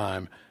long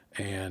time,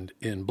 and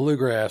in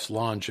bluegrass,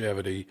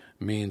 longevity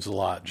means a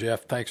lot.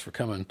 Jeff, thanks for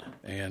coming,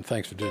 and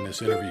thanks for doing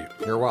this interview.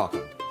 You're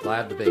welcome.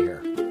 Glad to be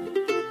here.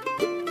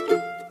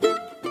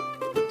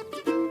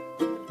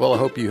 Well, I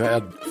hope you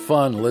had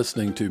fun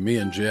listening to me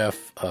and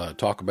Jeff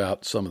talk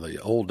about some of the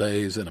old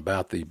days and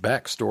about the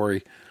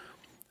backstory,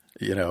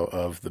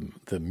 of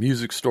the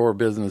music store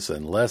business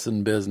and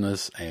lesson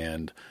business,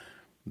 and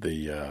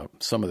the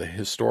some of the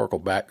historical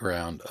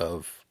background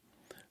of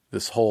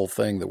this whole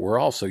thing that we're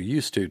also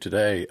used to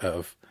today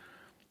of,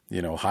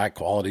 high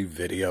quality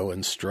video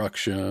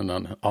instruction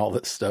on all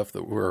that stuff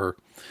that we're,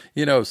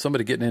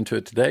 somebody getting into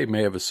it today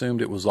may have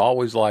assumed it was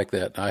always like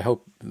that. And I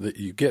hope that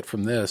you get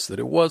from this that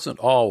it wasn't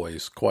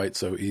always quite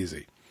so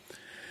easy.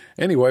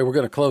 Anyway, we're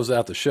going to close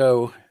out the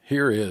show.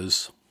 Here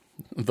is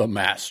the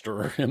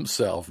master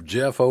himself,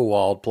 Jeff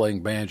Howald,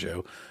 playing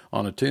banjo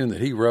on a tune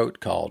that he wrote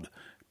called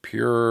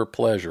Pure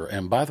Pleasure.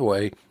 And by the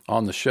way,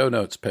 on the show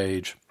notes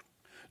page.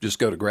 Just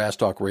go to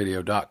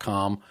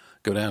grasstalkradio.com,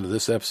 go down to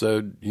this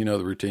episode, you know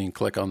the routine,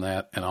 click on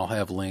that, and I'll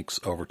have links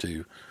over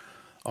to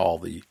all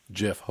the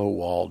Jeff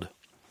Howald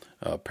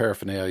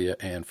paraphernalia.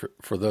 And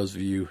for those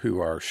of you who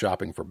are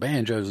shopping for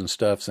banjos and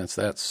stuff, since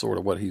that's sort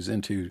of what he's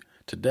into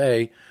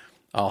today,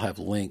 I'll have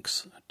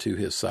links to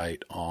his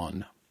site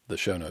on the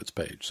show notes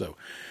page. So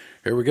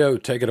here we go.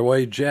 Take it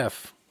away,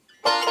 Jeff.